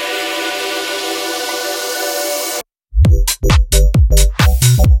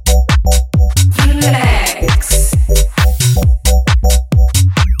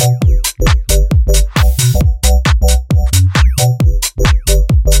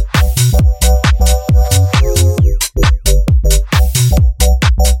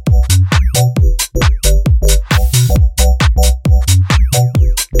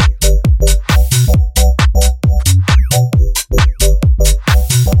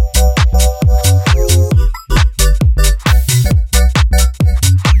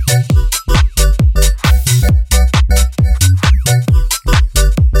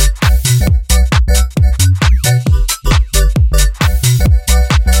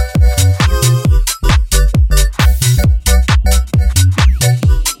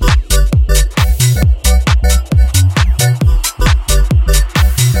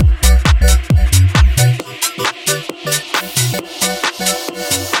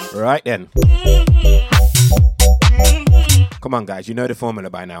 Right then. Come on, guys, you know the formula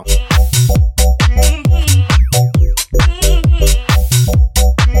by now.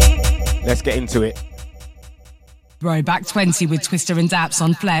 Let's get into it. Throwback 20 with Twister and Daps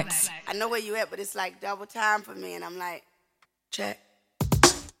on Flex. I know where you at, but it's like double time for me, and I'm like, check.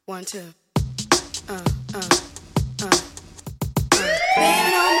 1, 2.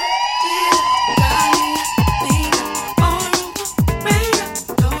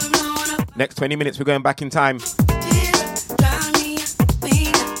 Next 20 minutes, we're going back in time.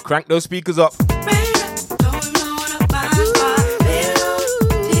 Crank those speakers up.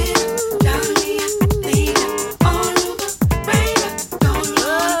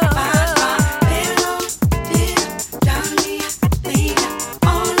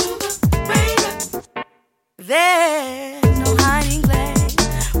 There's no hiding place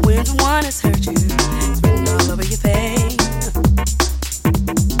when someone has hurt you. It's written all over your face.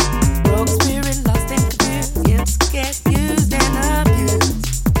 Broke spirit, lost and confused. Gifts get used and abused.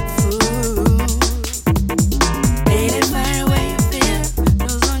 Ooh. Ain't it funny where you feel?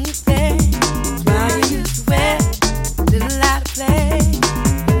 Nose on your face. Smile you used to wear. Little out of play.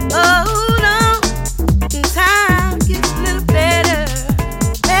 Oh no. In time gets a little better.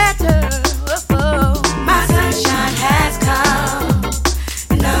 Better. Oh. My sunshine has come,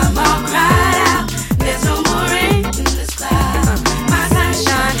 and I'm all cried out. There's no more rain in this cloud. My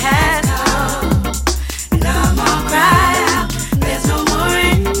sunshine has come, and I'm all cried out. There's no more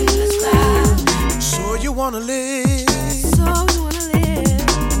rain in this cloud. So you wanna live? So you wanna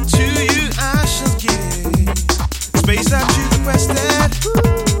live? To you I shall give space that you requested.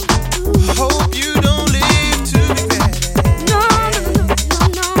 Hope you don't live to regret it. No.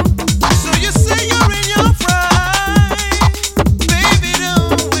 So you say you're in your prime, baby,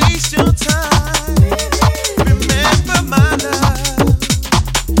 don't waste your time. Remember my love,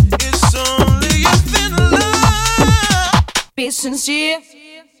 it's only a thin love. Be sincere.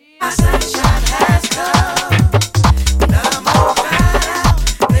 My sunshine has come, and I'm all cried out.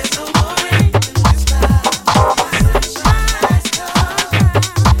 There's no more rain in this cloud. My sunshine has come.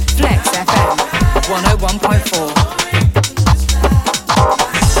 Flex FM 101.4.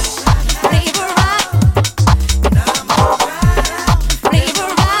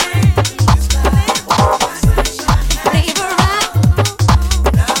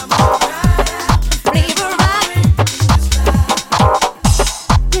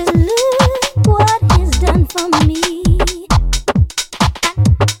 What he's done for me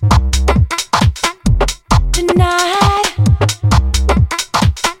tonight.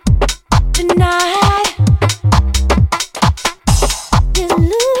 Just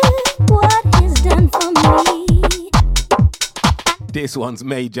look what he's done for me This one's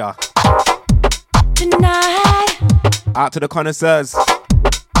major. tonight. Out to the connoisseurs.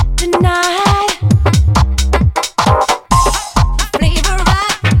 Tonight. Flavor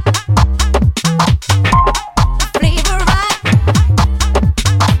right. Flavor right.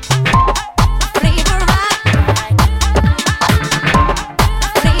 Flavor right.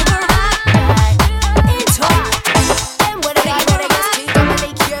 Flavor right. Into it. And what I guess keep them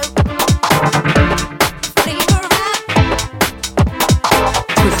really cute. Flavor right.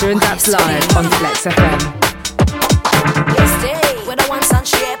 Twister and Daps live on Flex FM. Stay with a one sun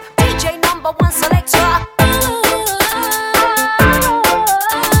shape. DJ number one selector.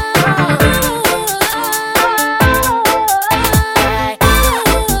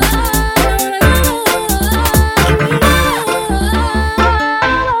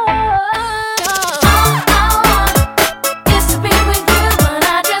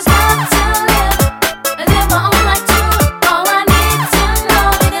 All I need to know,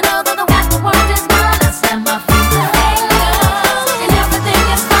 you know that the world is mine. I stand my finger.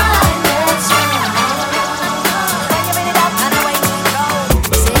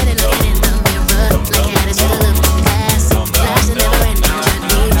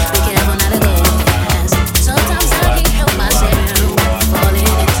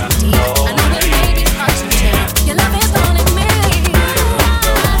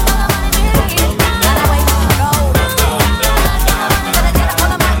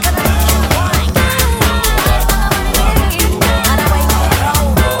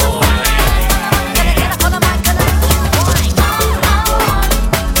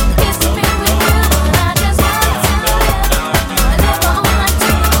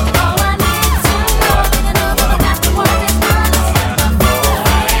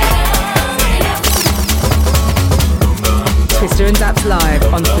 and Daps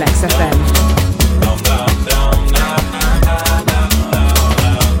live on Flex FM.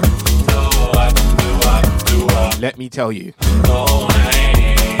 Let me tell you.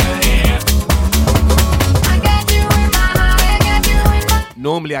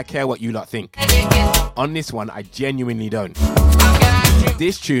 Normally I care what you lot think. On this one, I genuinely don't.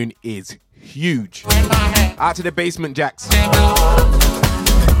 This tune is huge. Out to the Basement Jacks.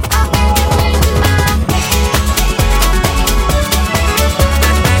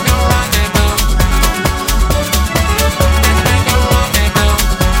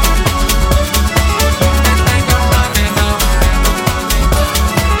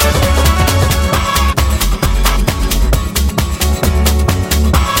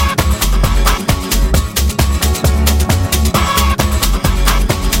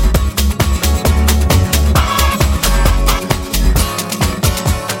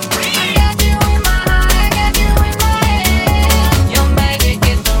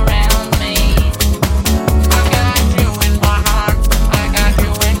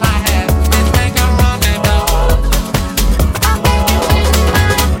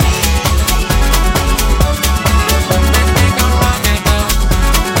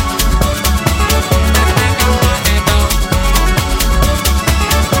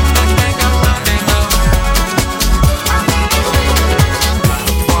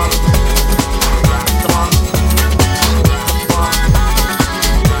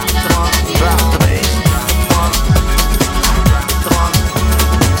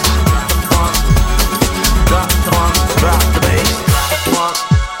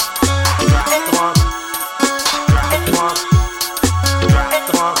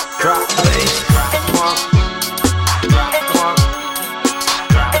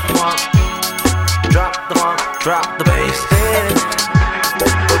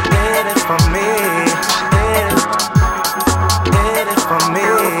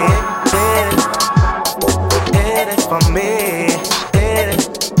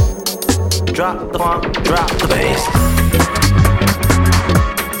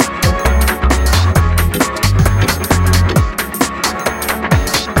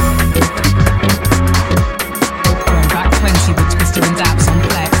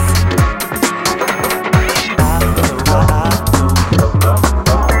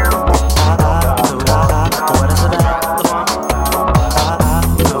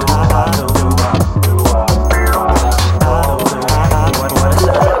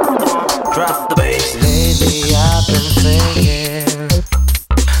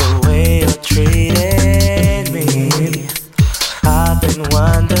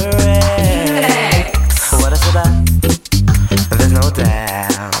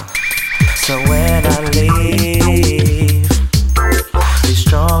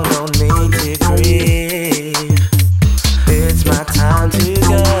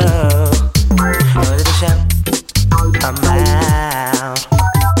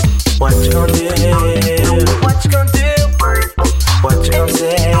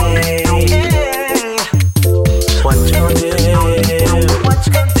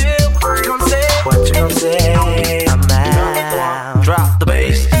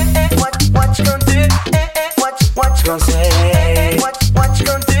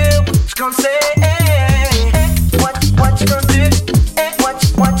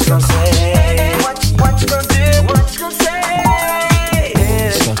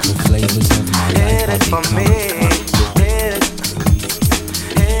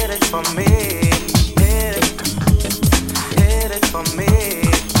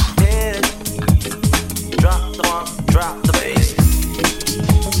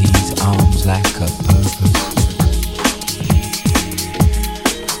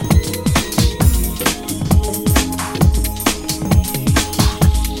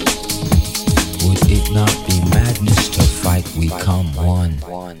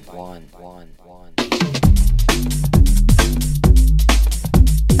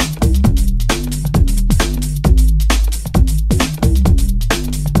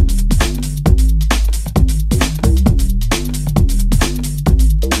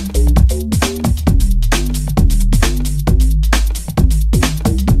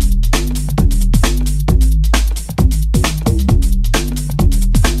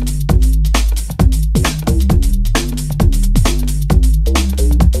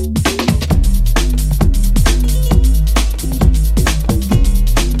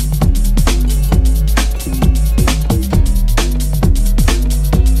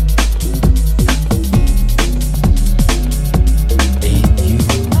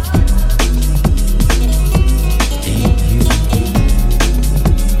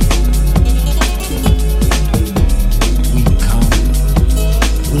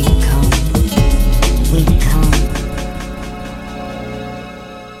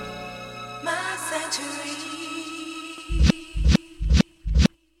 Check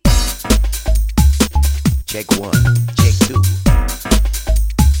one, check two.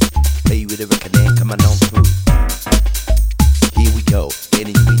 Play with the record and come on through. Here we go,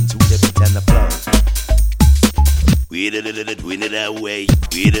 getting you into the beat and the flow. We did it, win it that way.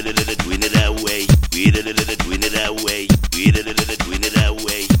 We did it, win it that way. We did it, win it that way. We did it, win it that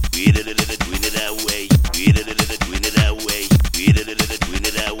way. We did it, win it that way. We did it, win it that way. We did it, win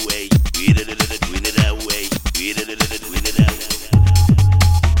it that way. We did it, win it that way. We did it, win it that way.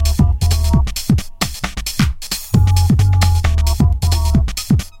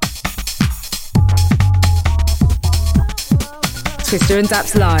 Twister and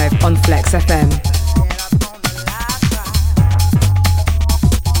Daps live on Flex FM.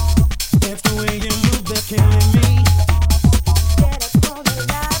 It's the way you move that's killing me.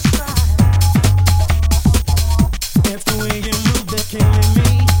 It's the way you move that's killing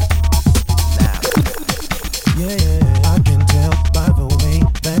me. Yeah, I can tell by the way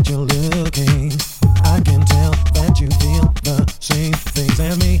that you're looking. I can tell that you feel the same things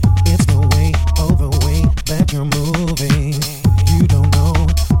as me. It's the way, oh the way that you're moving. You don't know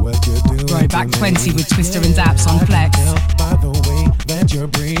what you're doing. Right, back 20 with Twister and Daps on Flex. I can tell by the way that you're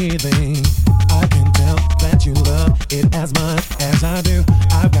breathing. I can tell that you love it as much as I do.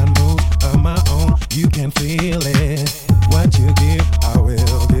 I've got moves of my own, you can feel it. What you give, I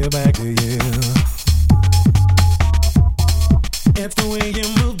will give back to you. It's the way you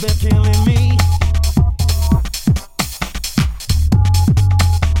move that's killing me.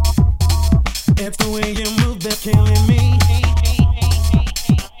 It's the way you move that's killing me.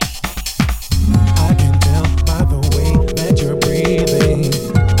 I can tell by the way that you're breathing.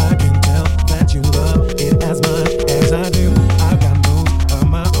 I can tell that you love it as much as I do. I've got moves of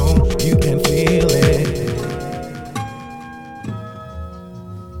my own, you can feel it.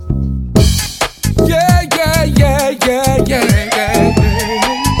 Yeah, yeah, yeah, yeah, yeah, yeah,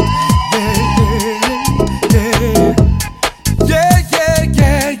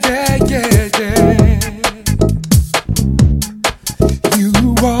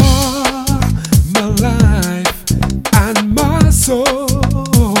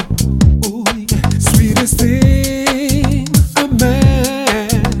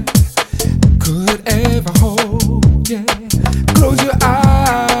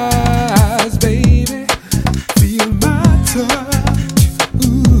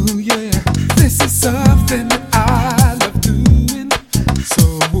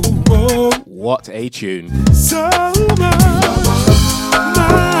 What a tune. So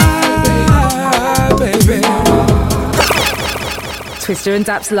baby. Twister and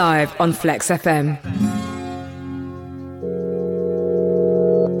Daps live on Flex FM.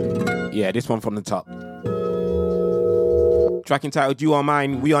 Yeah, this one from the top. Track entitled You Are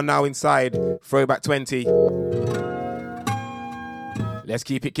Mine, We Are Now Inside, Throwback 20. Let's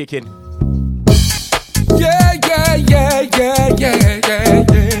keep it kicking. Yeah, yeah, yeah, yeah, yeah, yeah, yeah.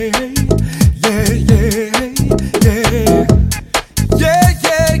 Yeah, yeah, yeah. Yeah,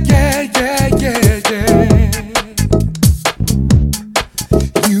 yeah, yeah, yeah, yeah, yeah.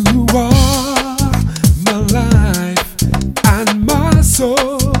 You are my life and my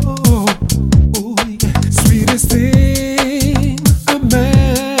soul. Sweetest thing a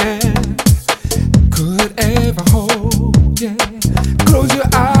man could ever hold. Yeah. Close your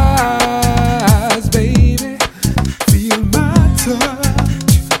eyes, baby. Feel my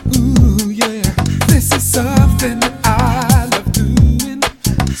touch. Ooh.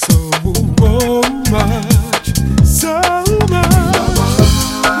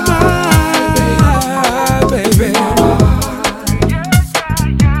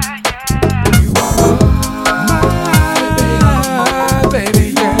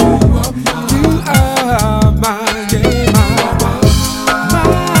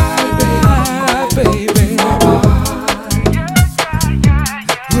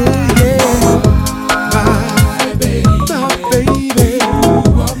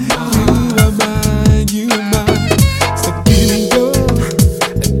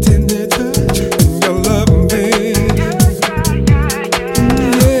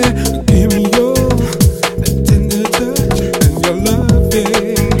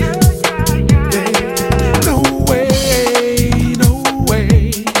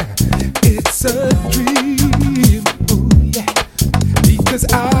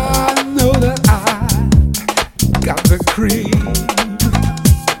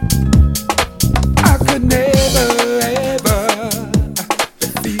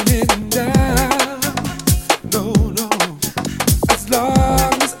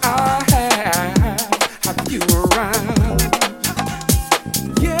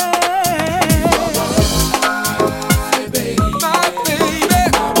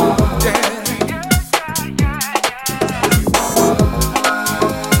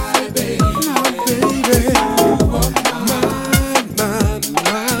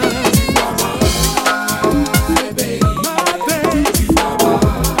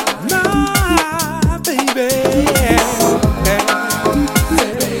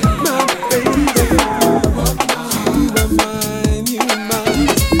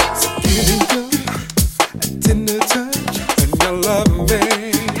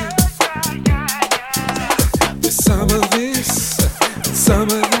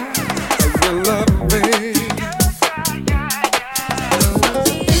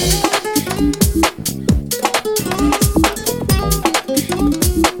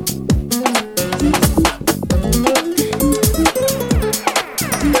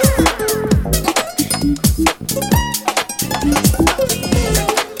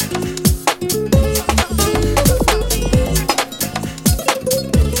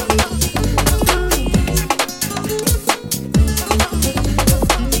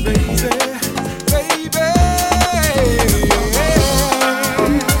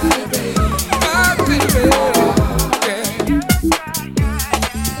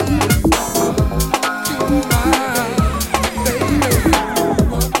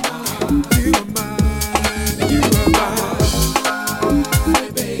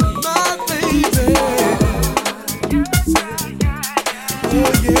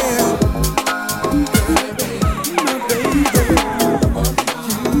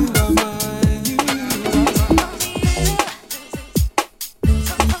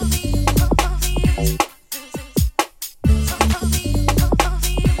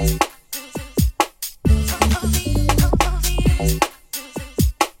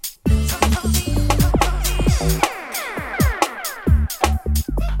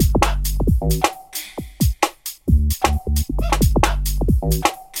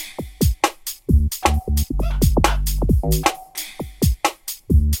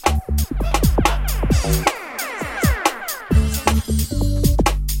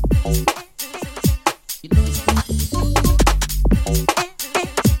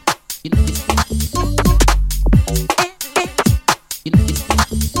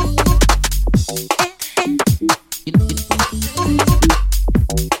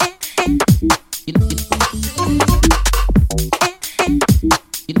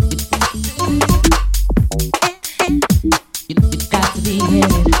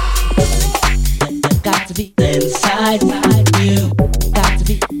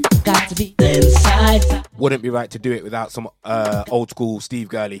 Wouldn't be right to do it without some old school Steve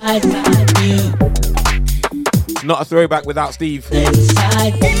Gurley. It's not a throwback without Steve.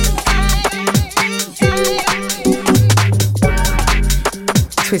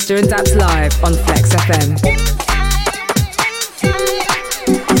 Twister and Daps live on Flex FM.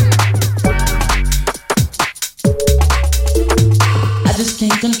 I just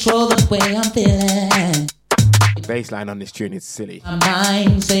can't control the way I'm feeling. Bassline on this tune is silly. My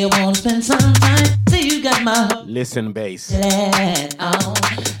mind say I wanna spend some time. Say you got my heart. Listen, bass. Oh,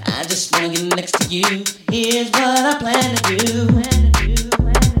 I just wanna get next to you. Here's what I plan to do.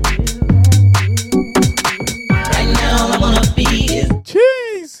 Right now I wanna be is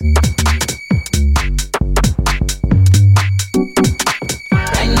cheese.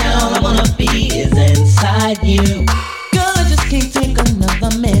 Right now I wanna be is inside you. Girl, I just can't take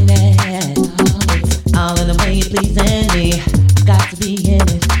another minute. All in the way you're pleasing me, got to be in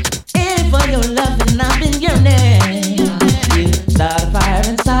it. And for your loving, I've been yearning. You start a fire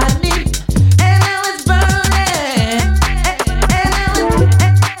inside me, and now it's burning.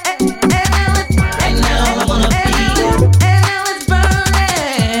 And now I wanna be it, and now it's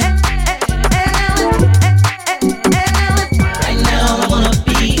burning. Right now I wanna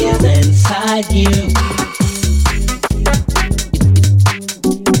be is inside you.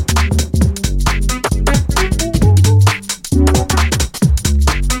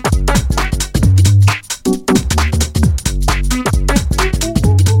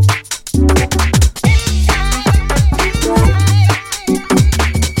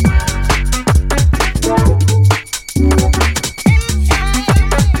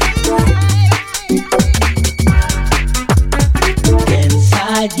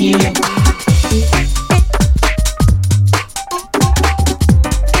 You.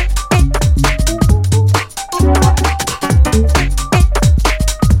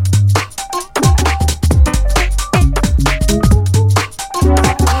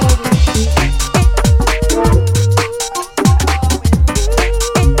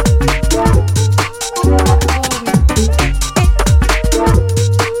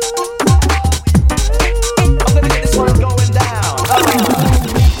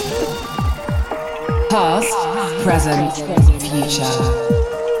 Present, future.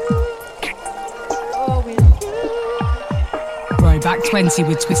 Throwback 20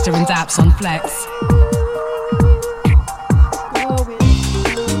 with Twister and Daps on Flex.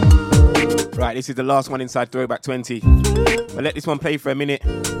 Right, this is the last one inside Throwback 20. I'll let this one play for a minute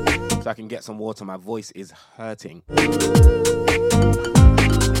so I can get some water. My voice is hurting.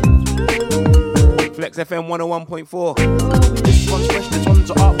 Flex FM 101.4. This one's fresh, this one's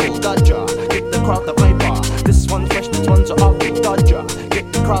an artful dodger. Get the crowd the viper. This one's fresh, this one's an artful dodger.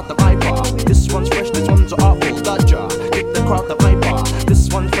 Get the crowd the viper. This one's fresh, this one's an artful dodger. Get the crowd the viper. This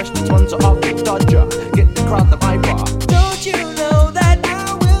one's fresh, this one's an artful dodger. Get the crowd the viper. Don't you know that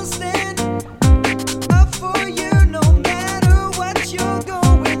I will stand up for you no matter what you're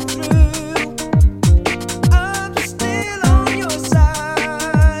going through? I'm still on your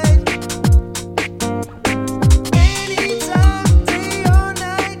side. Anytime, day or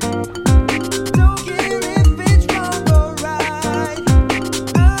night. Don't care if it's wrong or right.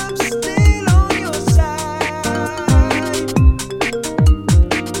 I'm still on your side.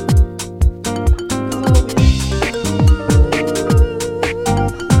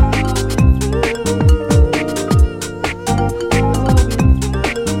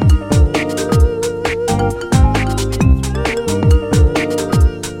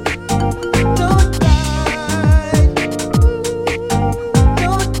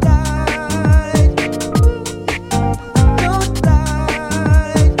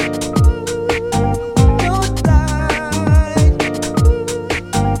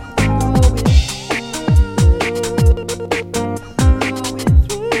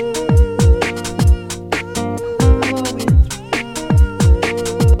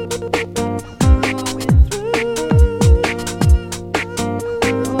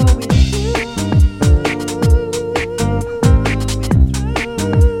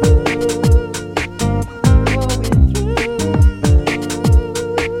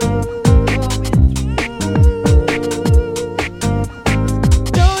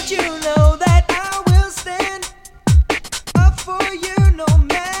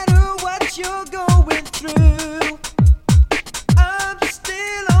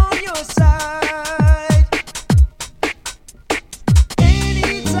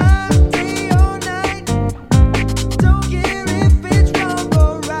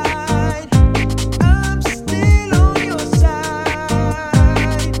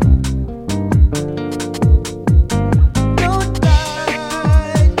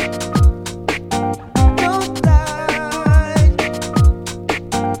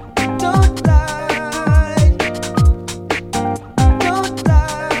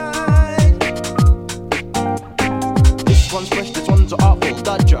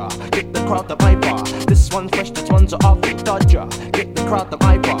 dodger. Get the crowd the piper. This one's fresh, this one's an awful dodger. Get the crowd the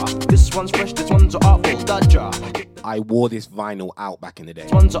piper. This one's fresh, this one's an awful dodger. I wore this vinyl out back in the day.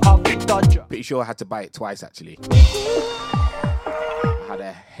 One's an awful dodger. Pretty sure I had to buy it twice actually. I had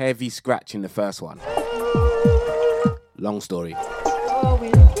a heavy scratch in the first one. Long story.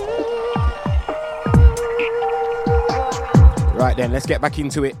 Right then, let's get back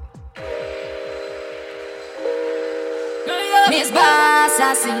into it. Miss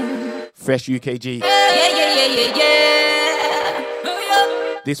Bassassin. Fresh UKG. Yeah.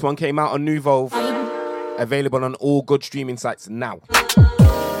 This one came out on Nuvolve. Available on all good streaming sites now.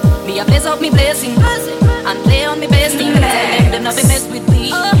 Me a blaze up me blessing and play on me best thing. Tell them nothing mess with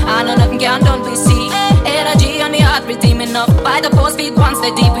me. I know nothing can done we see. Energy on the heart redeeming up. By the post feet once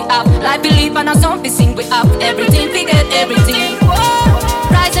they deep we up. Like believe and a song we sing we up. Everything we get everything.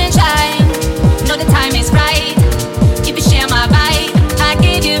 Rise and shine. Know the time is right. If you share my vibe, I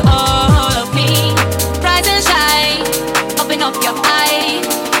give you all of me. Rise and shine. Open up your eye.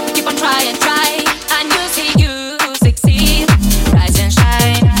 Keep on trying, try. And you see you succeed. Rise and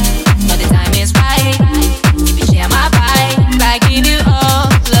shine. Know the time is right. If you share my vibe, I give you all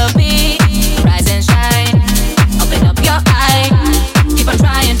of me. Rise and shine. Open up your eye. Keep on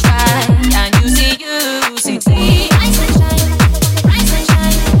trying, try. And you see you succeed. Rise and shine. Rise and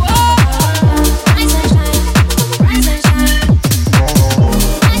shine. Rise and shine. Rise and shine.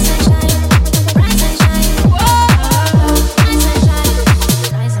 Rise and shine. Rise and shine. Rise and shine.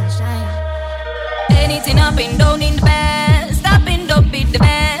 Rise and shine. Anything up and down in the best. Up and down be the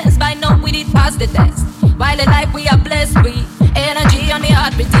best. By now we did pass the test. While the life we are blessed with. Energy on the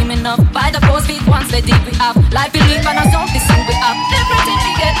heart redeeming up. By the post feet once they deep we up. Life believe and a song we sing we up. Everything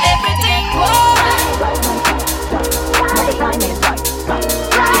we get everything.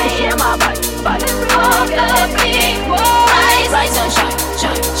 Share my vibe. All the big rise and shine.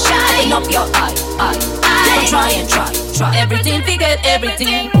 Shine up your eye. Keep on trying, try. Everything we get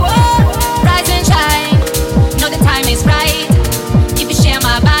everything. Rise and shine. Know the time is right. If you share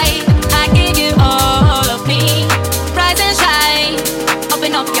my vibe, I give you all of me. Rise and shine.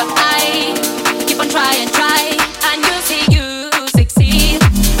 Open up your eye. Keep on trying, try. And you see you succeed.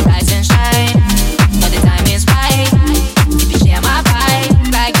 Rise and shine. Know the time is right. If you share my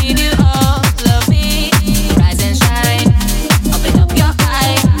vibe, I give you all of me. Rise and shine. Open up your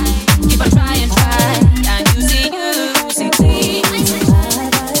eye. Keep on trying, try. And you see you succeed. Rise and shine.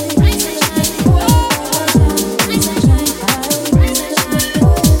 Rise and shine. Rise and shine. Rise and shine.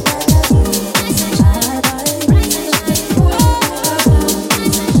 Rise and shine. Rise and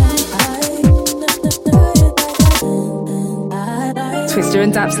shine. Twister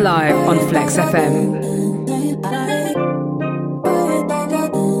and Daps live on Flex FM.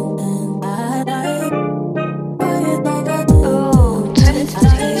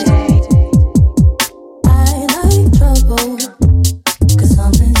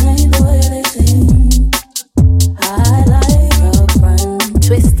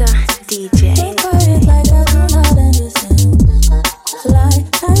 Twister DJ.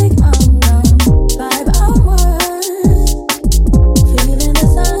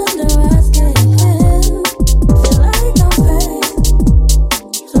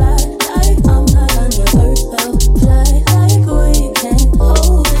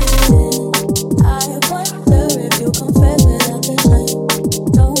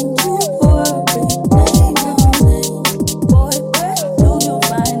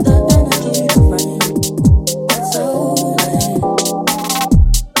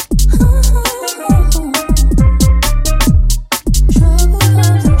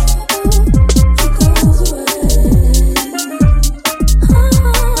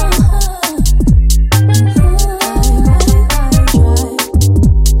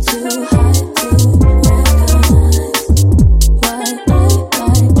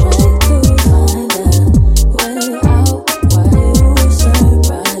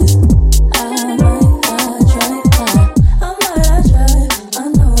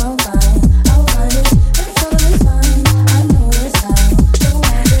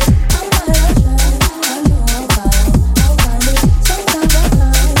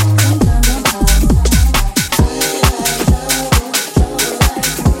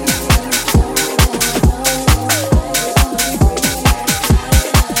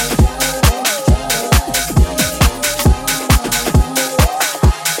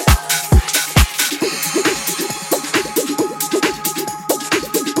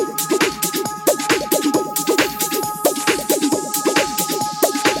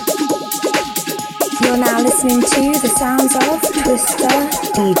 You're now listening to the sounds of Twister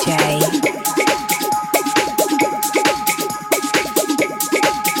DJ.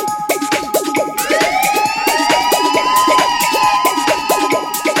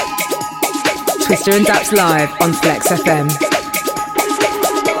 Twister and Daps live on Flex FM.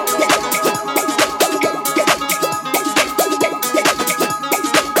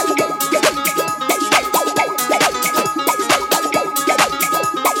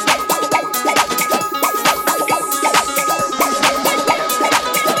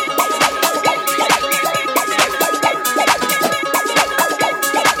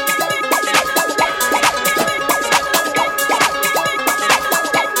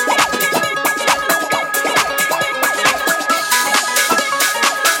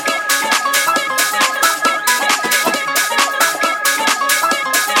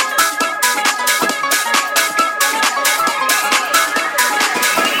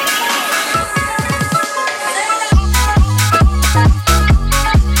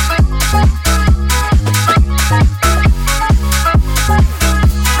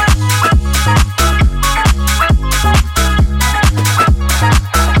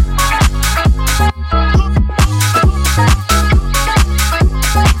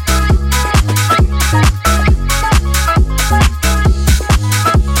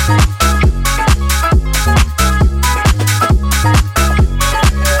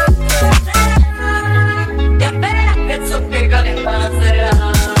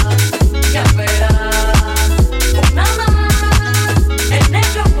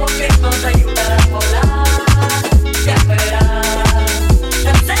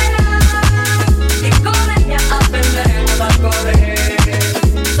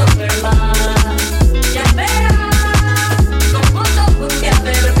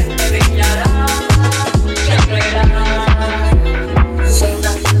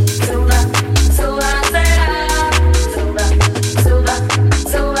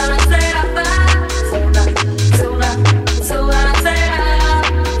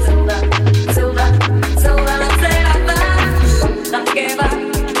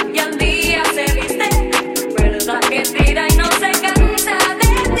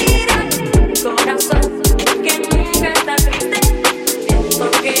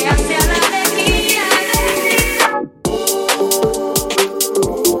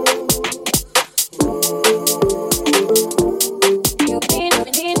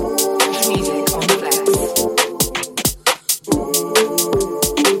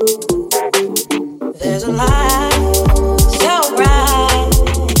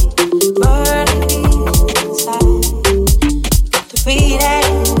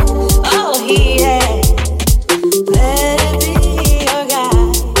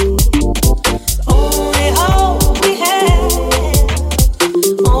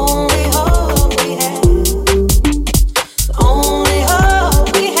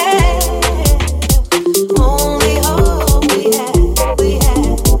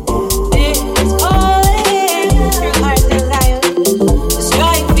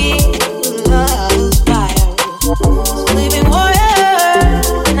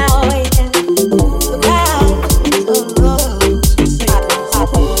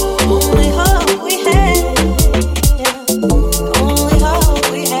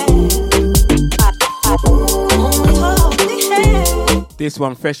 This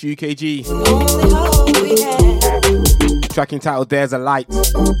one, Fresh UKG. Track entitled There's a Light.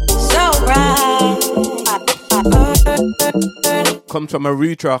 Comes from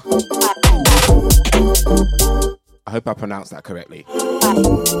Arutra. I hope I pronounced that correctly.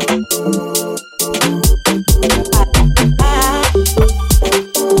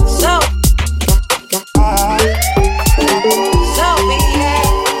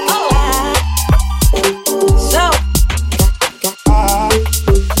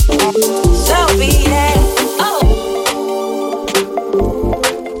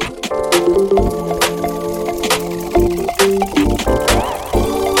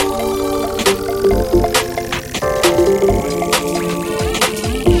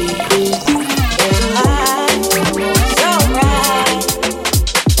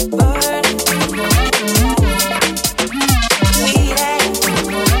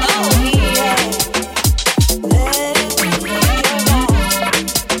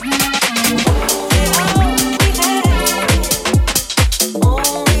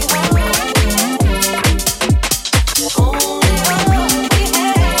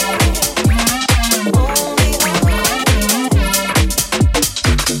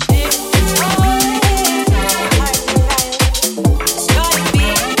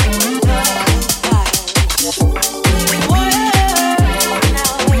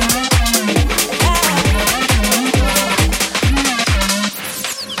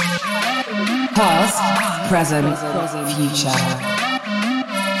 Past, present, future.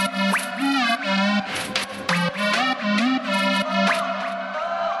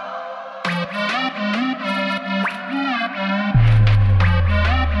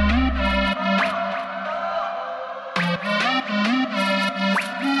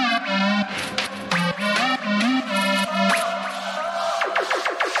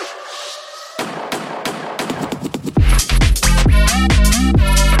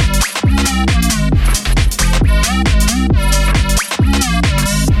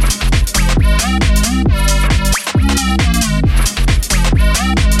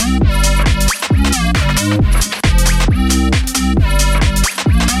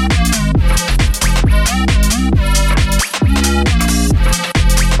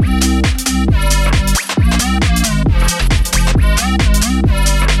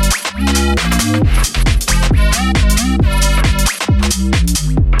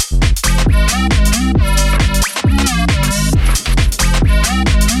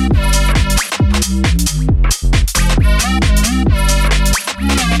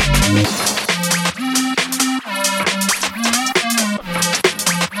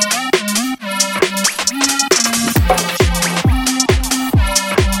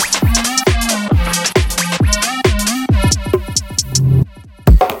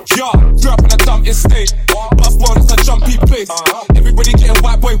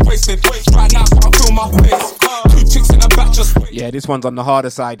 Yeah, this one's on the harder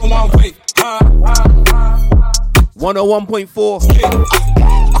side.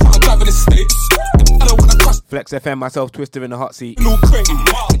 101.4 Flex FM, myself, Twister in the hot seat.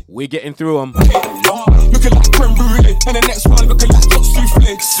 We're getting through them. Looking like creme brulee, and the next one looking like top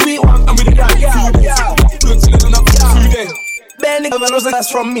souffle. Sweet one, and with it like looks in and up through there. Bare nigga knows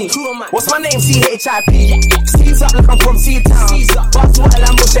that's from me. What's my name? CHIP. Seeds up like I'm from C-Town. Bust while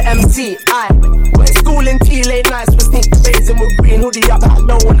I'm with the MC. Went school in T late nights with sneak blazing with green hoodie up. Had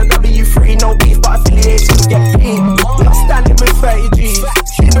no one a W3, no beef, but affiliations get paid. Not standing with 30 G's.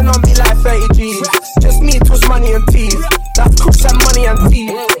 Even on me like 30 G's. Just me, twist money and teeth. That's crooks and money and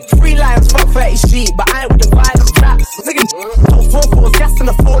teeth. 3 lines, fuck 30 sheep, but I ain't with the violent trap. Nigga, no 4-4s, gas in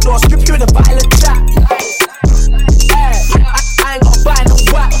the 4-door, strip you with a violent trap. I ain't got buy no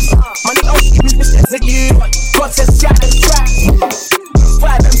wax. Money don't give me this as you. God says shut and track.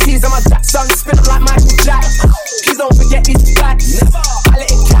 5 MCs on my jack, son, spin them like Michael Jack. Please don't forget these facts. I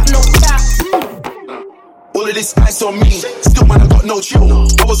let it cap, no cap. All of this ice on me, still man I got no chill.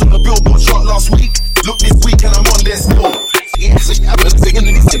 I was on the Billboard chart last week. Look this week and I'm on there still. Trying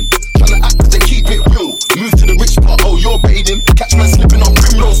to act to keep it real. Move to the rich part, oh you're bathing. Catch man slipping on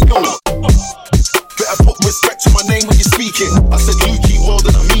criminal still. Better put respect to my name when you're speaking. I said you keep well,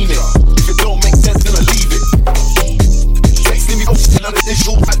 then I mean it. If it don't make sense, then I leave it. Texting me, posting on the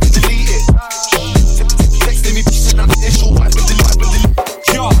issue, I can delete it. Texting me, posting on the issue, I can delete it.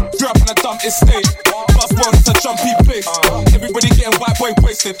 Yo, grew up in a dumb estate. Buzzword is a jumpy place. Everybody getting white boy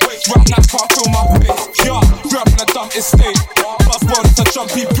wasted. Right now, can't feel my face. Yo, grew up in a dumb estate. Buzzword is a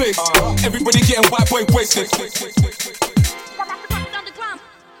jumpy place. Everybody getting white boy wasted.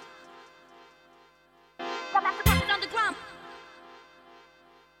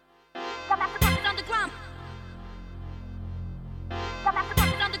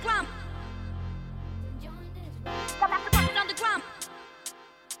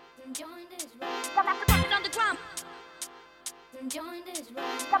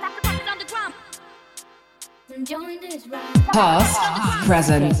 Past,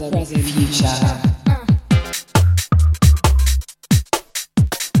 present, future.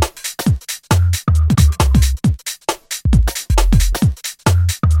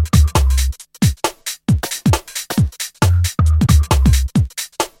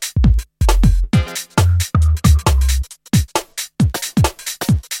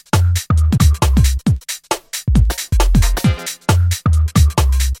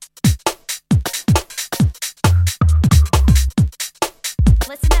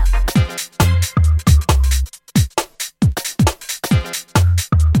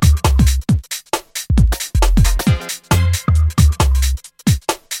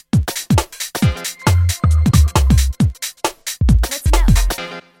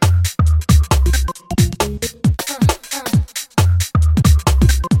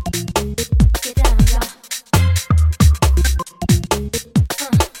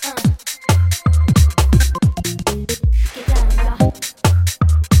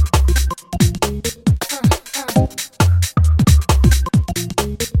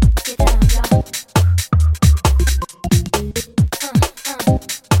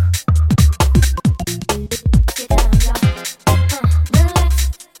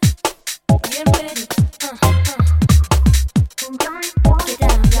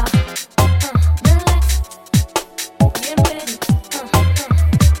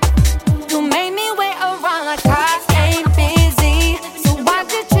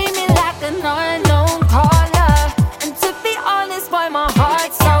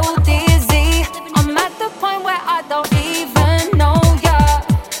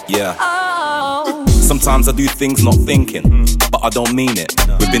 Sometimes I do things not thinking, but I don't mean it.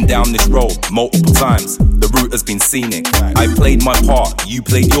 We've been down this road multiple times. The route has been scenic. I played my part, you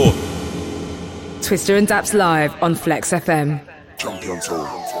played yours. Twister and DAPPZ live on Flex FM. Champion Tour.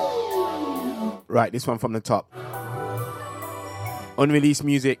 Right, this one from the top. Unreleased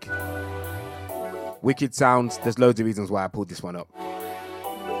music. Wicked sounds. There's loads of reasons why I pulled this one up.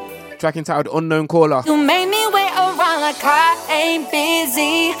 Track entitled Unknown Caller. You made me wait around like I ain't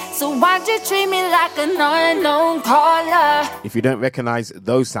busy. So why'd you treat me like an unknown caller? If you don't recognize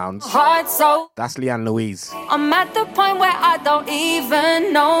those sounds, Heart so that's Leanne Louise. I'm at the point where I don't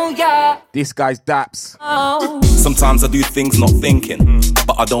even know ya. This guy's DAPPZ. Oh. Sometimes I do things not thinking,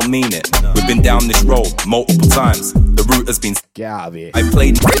 but I don't mean it. We've been down this road multiple times. The route has been... Get out of here. I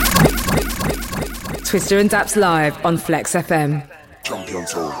played... Twister and DAPPZ live on Flex FM. Champion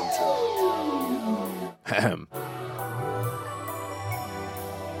Tour.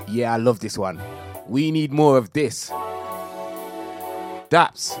 Yeah, I love this one. We need more of this.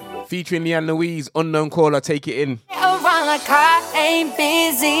 DAPPZ featuring Leanne Louise, Unknown Caller, take it in. Around around like I ain't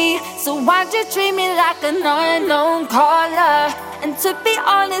busy. So why'd you treat me like an unknown caller? And to be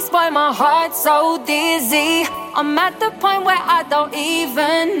honest, boy, my heart's so dizzy. I'm at the point where I don't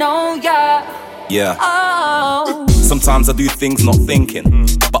even know ya. Yeah. Oh. Sometimes I do things not thinking,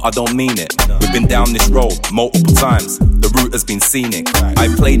 but I don't mean it. We've been down this road multiple times. The route has been scenic.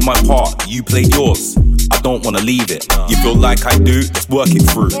 I played my part, you played yours. I don't wanna leave it. You feel like I do? Let's work it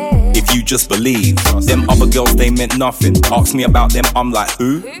through. If you just believe, them other girls, they meant nothing. Ask me about them, I'm like,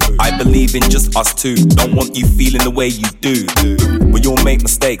 who? I believe in just us two. Don't want you feeling the way you do. We all make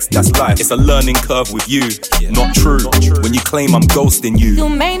mistakes, that's life. It's a learning curve with you. Not true. When you claim I'm ghosting you. You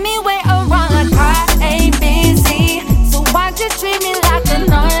made me wait around like I ain't busy. So why'd you treat me like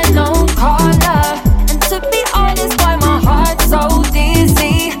an unknown caller? And to be honest, boy, my heart's so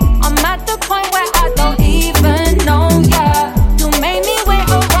dizzy. I'm at the point where I don't even know ya. You made me wait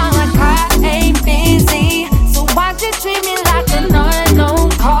around like I ain't busy. So why'd you treat me like an unknown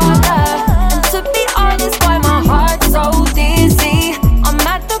caller? And to be honest, boy, my heart's so dizzy. I'm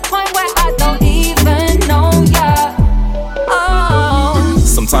at the point where I don't even know ya. Oh.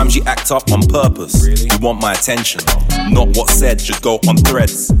 Sometimes you act up on purpose. You want my attention. Not what's said, just go on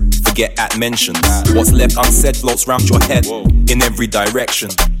threads. Forget at mentions. What's left unsaid floats round your head in every direction.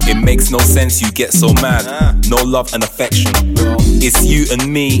 It makes no sense, you get so mad. No love and affection. It's you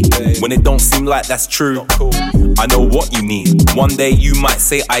and me when it don't seem like that's true. I know what you mean. One day you might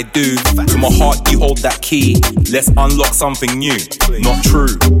say I do. To my heart you hold that key. Let's unlock something new. Not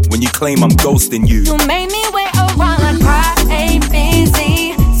true when you claim I'm ghosting you. You made me wait around like I ain't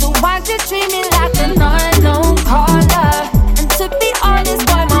busy. So why'd you treat me like an unknown caller? And to be honest,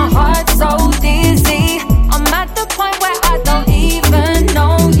 boy, my heart's so dizzy. I'm at the point where I don't even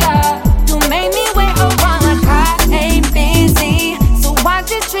know ya. You made me wait around like I ain't busy. So why'd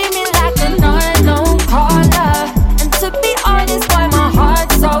you treat me like an unknown caller? And to be honest, boy, my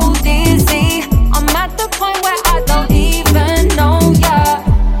heart's so dizzy. I'm at the point where I don't even know ya.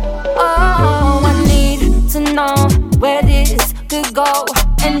 Oh, I need to know where this could go.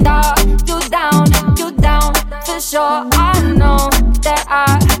 And are you down for sure? I know that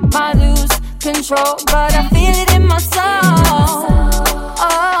I might lose control, but I feel it in my soul.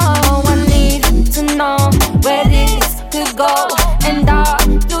 Oh, I need to know where this could go. And are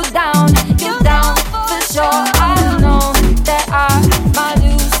you down for sure? I know that I might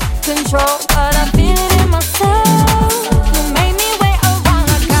lose control, but I feel it in my soul. You made me wait around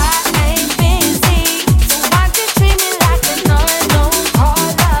like I ain't busy. So why'd you treat me like an unknown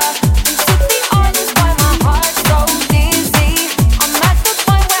caller? And to be honest, boy, my heart's so dizzy. I'm at the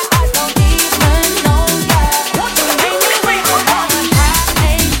point where I don't even know ya. You made me wait around like I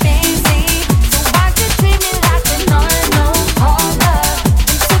ain't busy. So why'd you treat me like an unknown caller?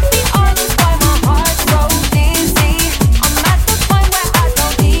 And to be honest, boy, my heart's so dizzy. I'm at the point where I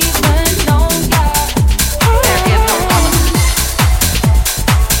don't even know ya.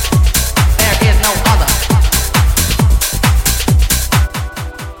 There is no other.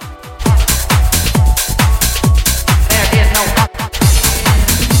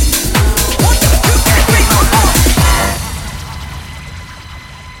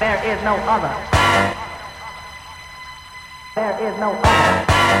 There is no other. There is no other.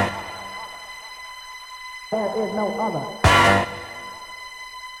 There is no other. There is no other. There is no other.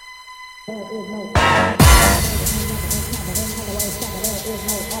 There is no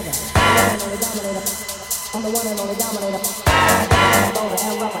other. I'm the one and only dominator.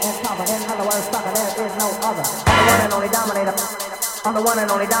 And rougher and tougher. In other words, sucker, there is no other. I'm the one and only dominator. I'm the one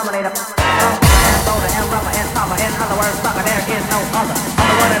and only dominator. I'm bolder and rougher and tougher. In other words, sucker, there is no other. I'm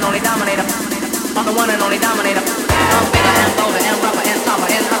the one and only dominator. I'm the one and only dominator. I'm bigger and bolder and rougher and tougher.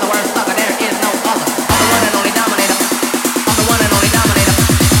 In other words, sucker, there is no other. I'm the one and only dominator. I'm the one and only dominator.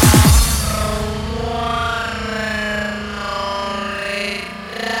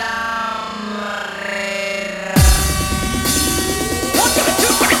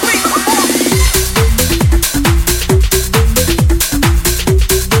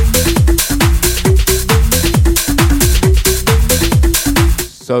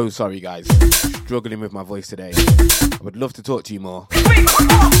 So sorry guys, struggling with my voice today. I would love to talk to you more,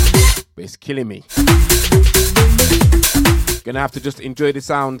 but it's killing me. Gonna have to just enjoy the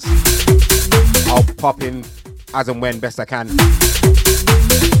sounds. I'll pop in as and when best I can.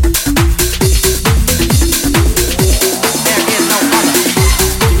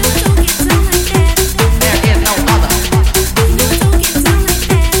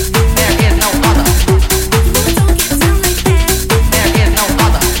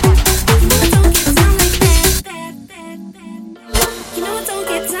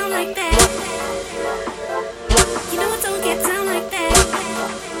 You know I don't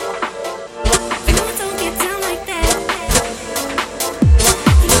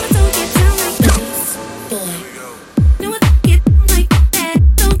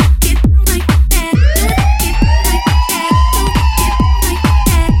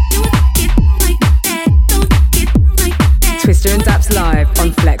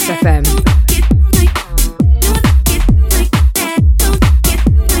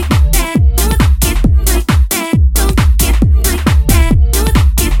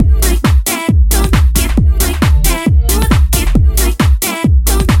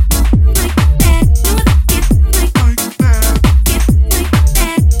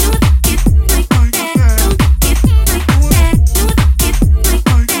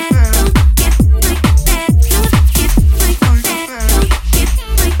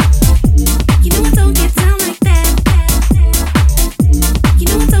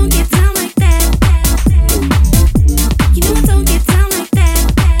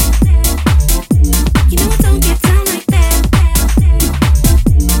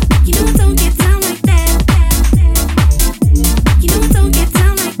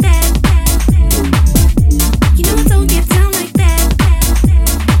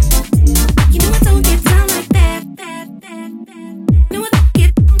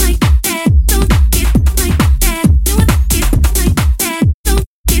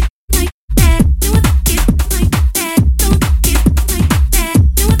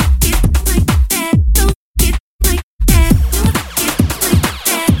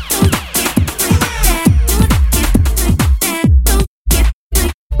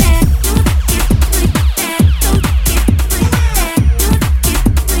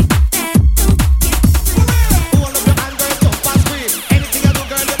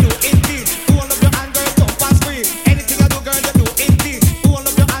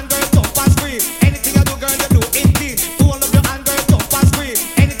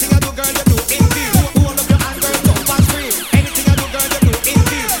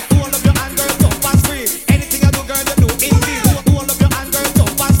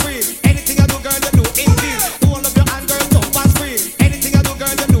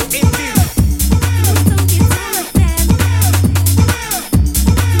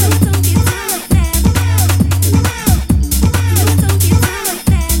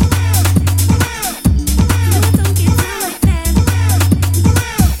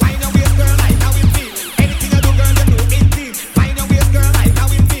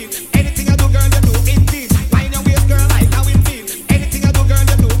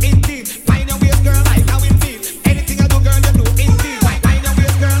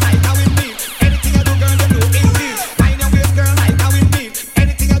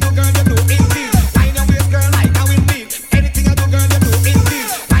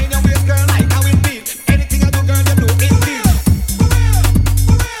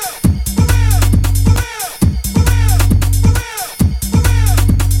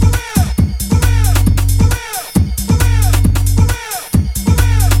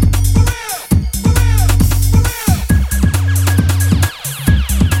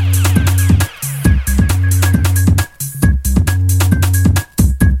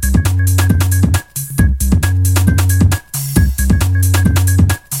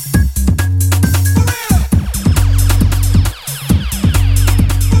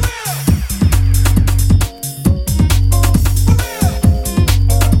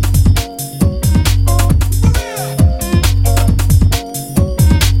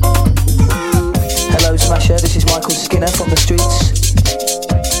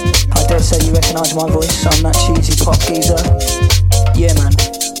So you recognise my voice? I'm that cheesy pop geezer. Yeah, man.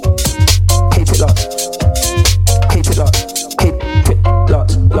 Keep it locked. Keep it locked. Keep it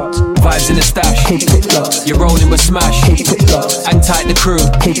locked. Vibes in the stash. Keep it locked. You're rolling with smash. Keep it locked. Hang tight the crew.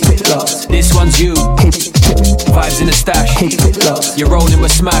 Keep it locked. This one's you. Keep it Vibes in the stash. Keep it locked. You're rolling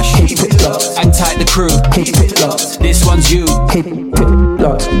with smash. Keep it locked. Hang tight the crew. Keep it locked. This one's you. Keep it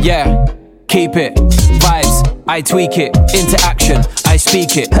locked. Yeah. Keep it. Vibes. I tweak it. Into action. I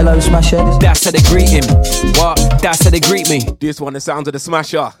speak it. Hello, Smasher. That's how they greet him. What? That's how they greet me. This one, the sounds of the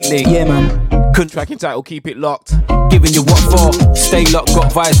Smasher. Yeah, man. Track entitled Keep It Locked. Giving you what for? Stay locked,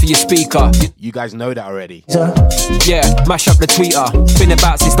 got vibes for your speaker. You guys know that already. Yeah, mash up the tweeter. Been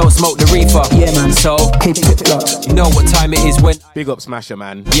about since don't smoke the reefer. Yeah, man. So, keep it locked. You know what time it is when. Big up Smasher,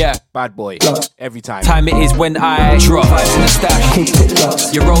 man. Yeah. Bad boy. Locked. Every time. Time it is when I drop vibes in the stash. Keep it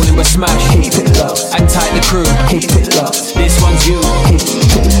locked. You're rolling with smash. Keep it locked. Hang tight the crew. Keep it locked. This one's you. Keep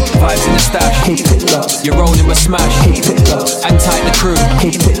it vibes in the stash. Keep it locked. You're rolling with smash. Keep it locked. Hang tight the crew.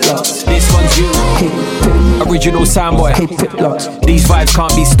 Keep it locked. This one's you. Keep it Original soundboy. Keep it locked. These vibes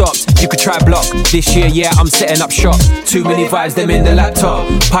can't be stopped. You could try block. This year, yeah, I'm setting up shop. Too many vibes, them in the laptop.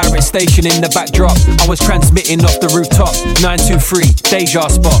 Pirate station in the backdrop. I was transmitting off the rooftop. 923, Deja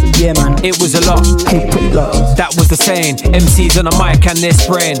spot. Yeah, man. It was a lot. Keep it locked. That was the saying. MCs on a mic and they're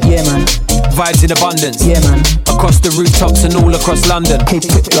spraying. Yeah, man. Vibes in abundance. Yeah, man. Across the rooftops and all across London. Keep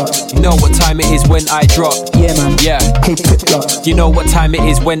it locked. You know what time it is when I drop. Yeah, man. Yeah. Keep it locked. You know what time it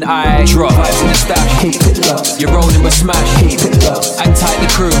is when I drop. Vibes in the stash. Keep it locked. You're rolling with smash. Keep it locked. Hang tight the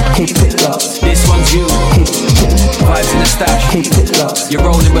crew. Keep it locked. This one's you. Keep it vibes in the stash. Keep it locked. You're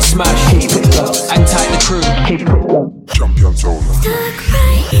rolling with smash. Keep it locked. Hang tight the crew. Keep it locked. Champion soul. Stuck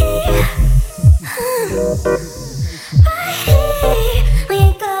right here. Right here. We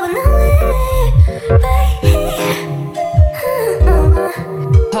ain't going nowhere. Right here.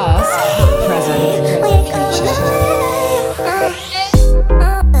 Past, present, We ain't going nowhere.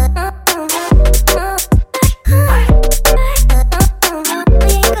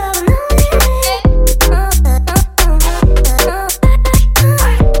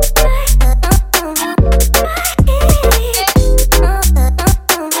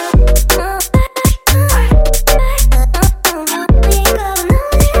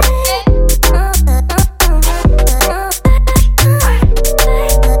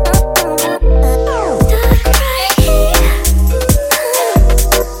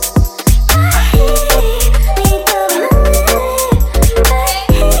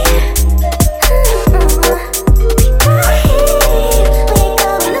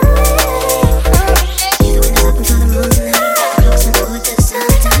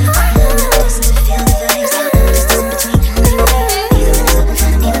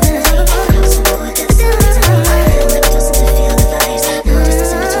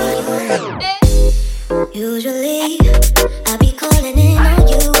 Usually, I be calling in on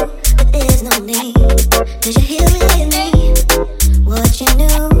you, but there's no need, 'cause you're here with me, watching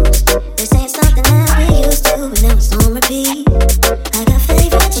news. This ain't something that we used to, and now it's on repeat. I got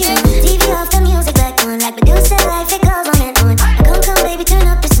favorite tunes, TV off, the music back on, like Medusa, life it goes on and on. Come, baby, turn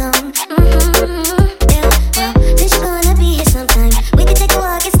up the song. Yeah, well, since you're gonna be here sometime, we can take a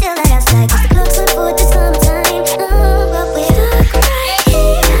walk, it's still light outside, 'cause the clock's on forward to summertime. But we're stuck right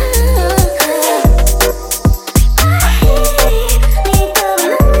here.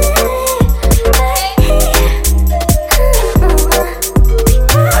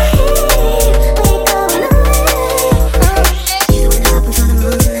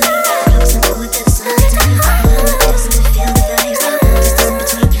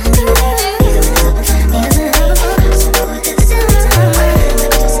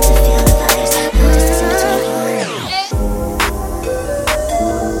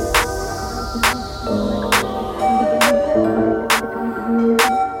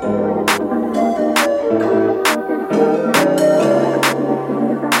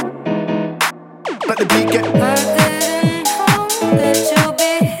 Let the beat get. I didn't know that you'd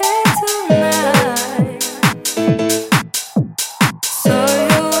be here tonight. So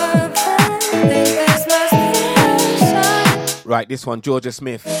you were planning this must be a sign. Right, this one, Georgia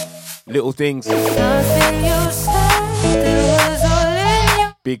Smith. Little Things. Nothing you said, it was all in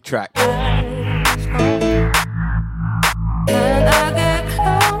your Big track. eyes. Can I get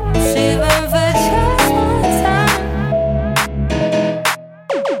close, even for just one time?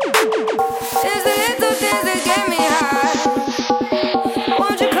 It's the little things that get me high.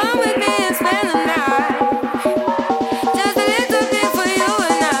 Won't you come with me and spend the night? Just a little thing for you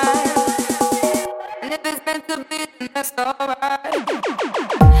and I. And if it's meant to be, then that's alright.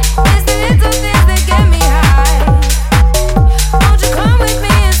 It's the little things that get me high. Won't you come with me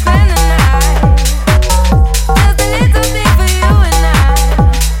and spend the night?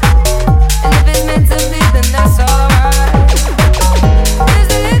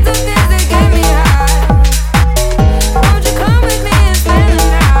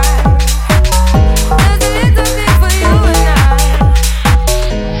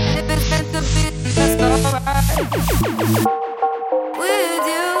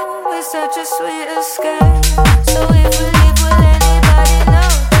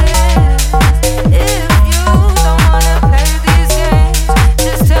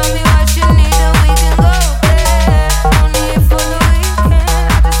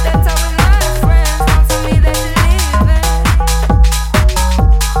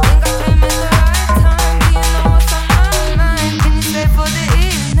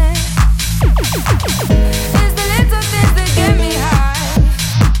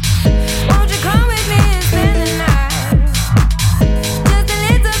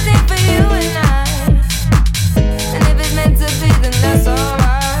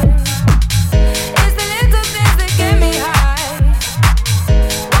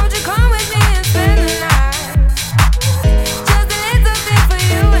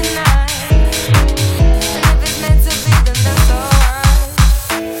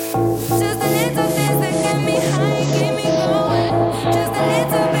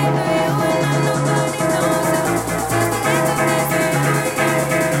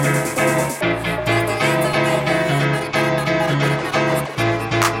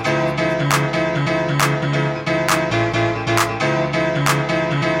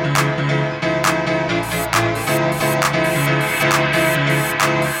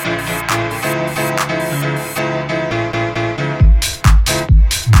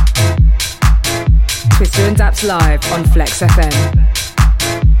 DAPPZ live on Flex FM.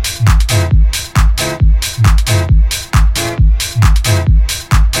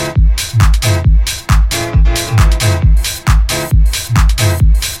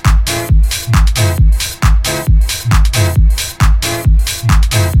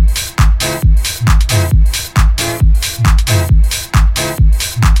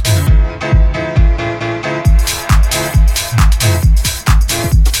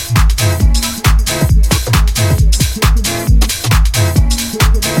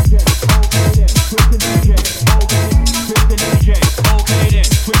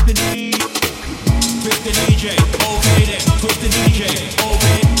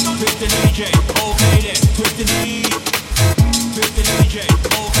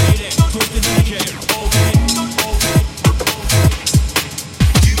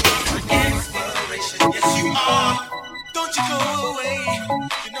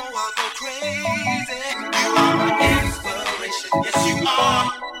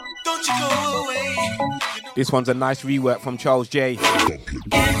 This one's a nice rework from Charles J. Don't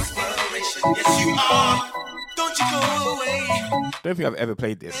think I've ever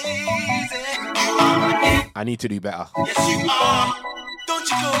played this. I need to do better. Yes, you are. Don't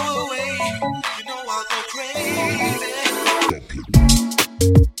you go away. You know I'll go crazy.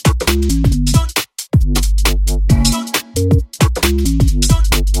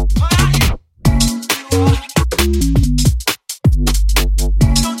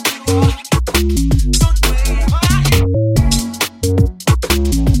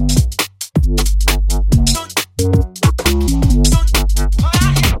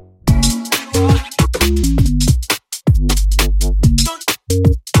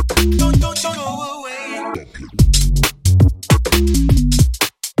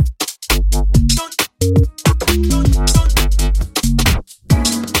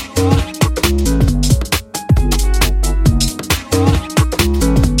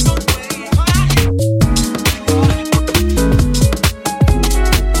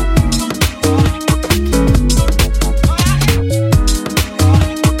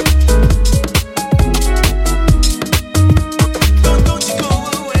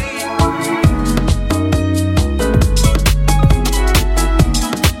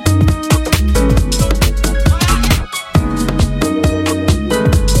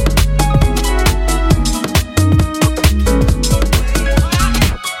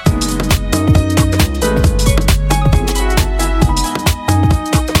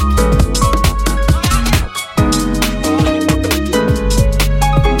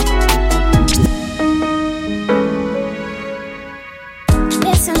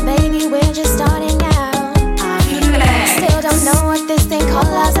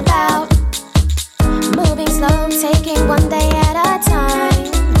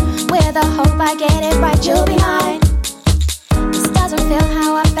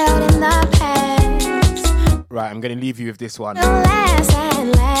 This one. Baby,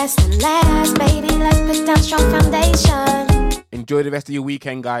 let's put down strong foundation. Enjoy the rest of your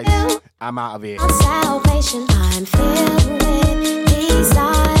weekend, guys. I'm out of here. On salvation, I'm filled with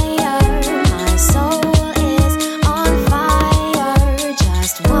desire. My soul is on fire.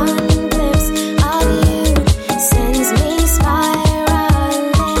 Just one glimpse of you sends me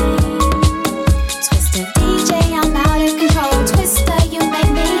spiraling. Twister DJ, I'm out of control. Twister, you make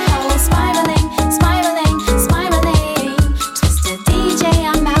me whole. Spiraling, spiraling, spiraling. Twister DJ,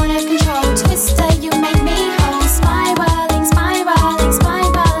 I'm out of control. Twister, you make me whole. Spiraling, spiraling,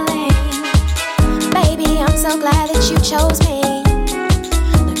 spiraling. Baby, I'm so glad that you chose me.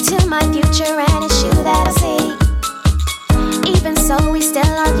 Look to my future and it's you that I see. Even so, we still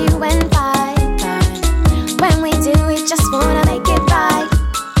argue and fight, but when we do, we just wanna make it right.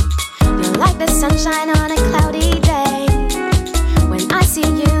 You're like the sunshine on a cloudy day. When I see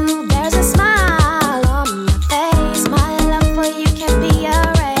you, there's a smile on my face. My love for you can't be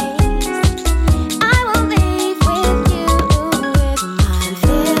erased. I will leave with you with my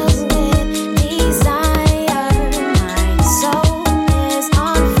filled with desire. My soul is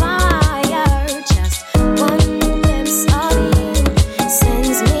on fire. Just one glimpse of you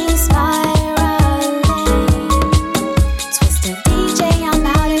sends me spiraling. Twister DJ, I'm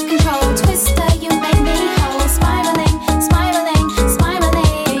out of control. Twister, you make me whole. Spiraling, spiraling,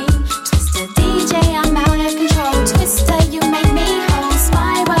 spiraling. Twister DJ, I'm out of control. Twister, you make me whole.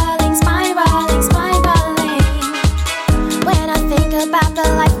 Spiraling, spiraling, spiraling. When I think about the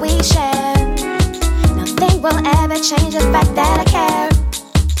life we share, nothing will ever change the fact that I care.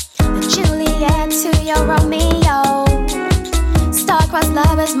 The Juliet to your Romeo. Star-crossed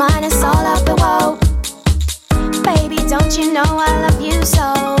lovers minus all of the woe. Baby, don't you know I love you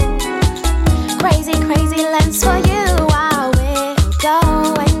so? crazy, crazy lens for you.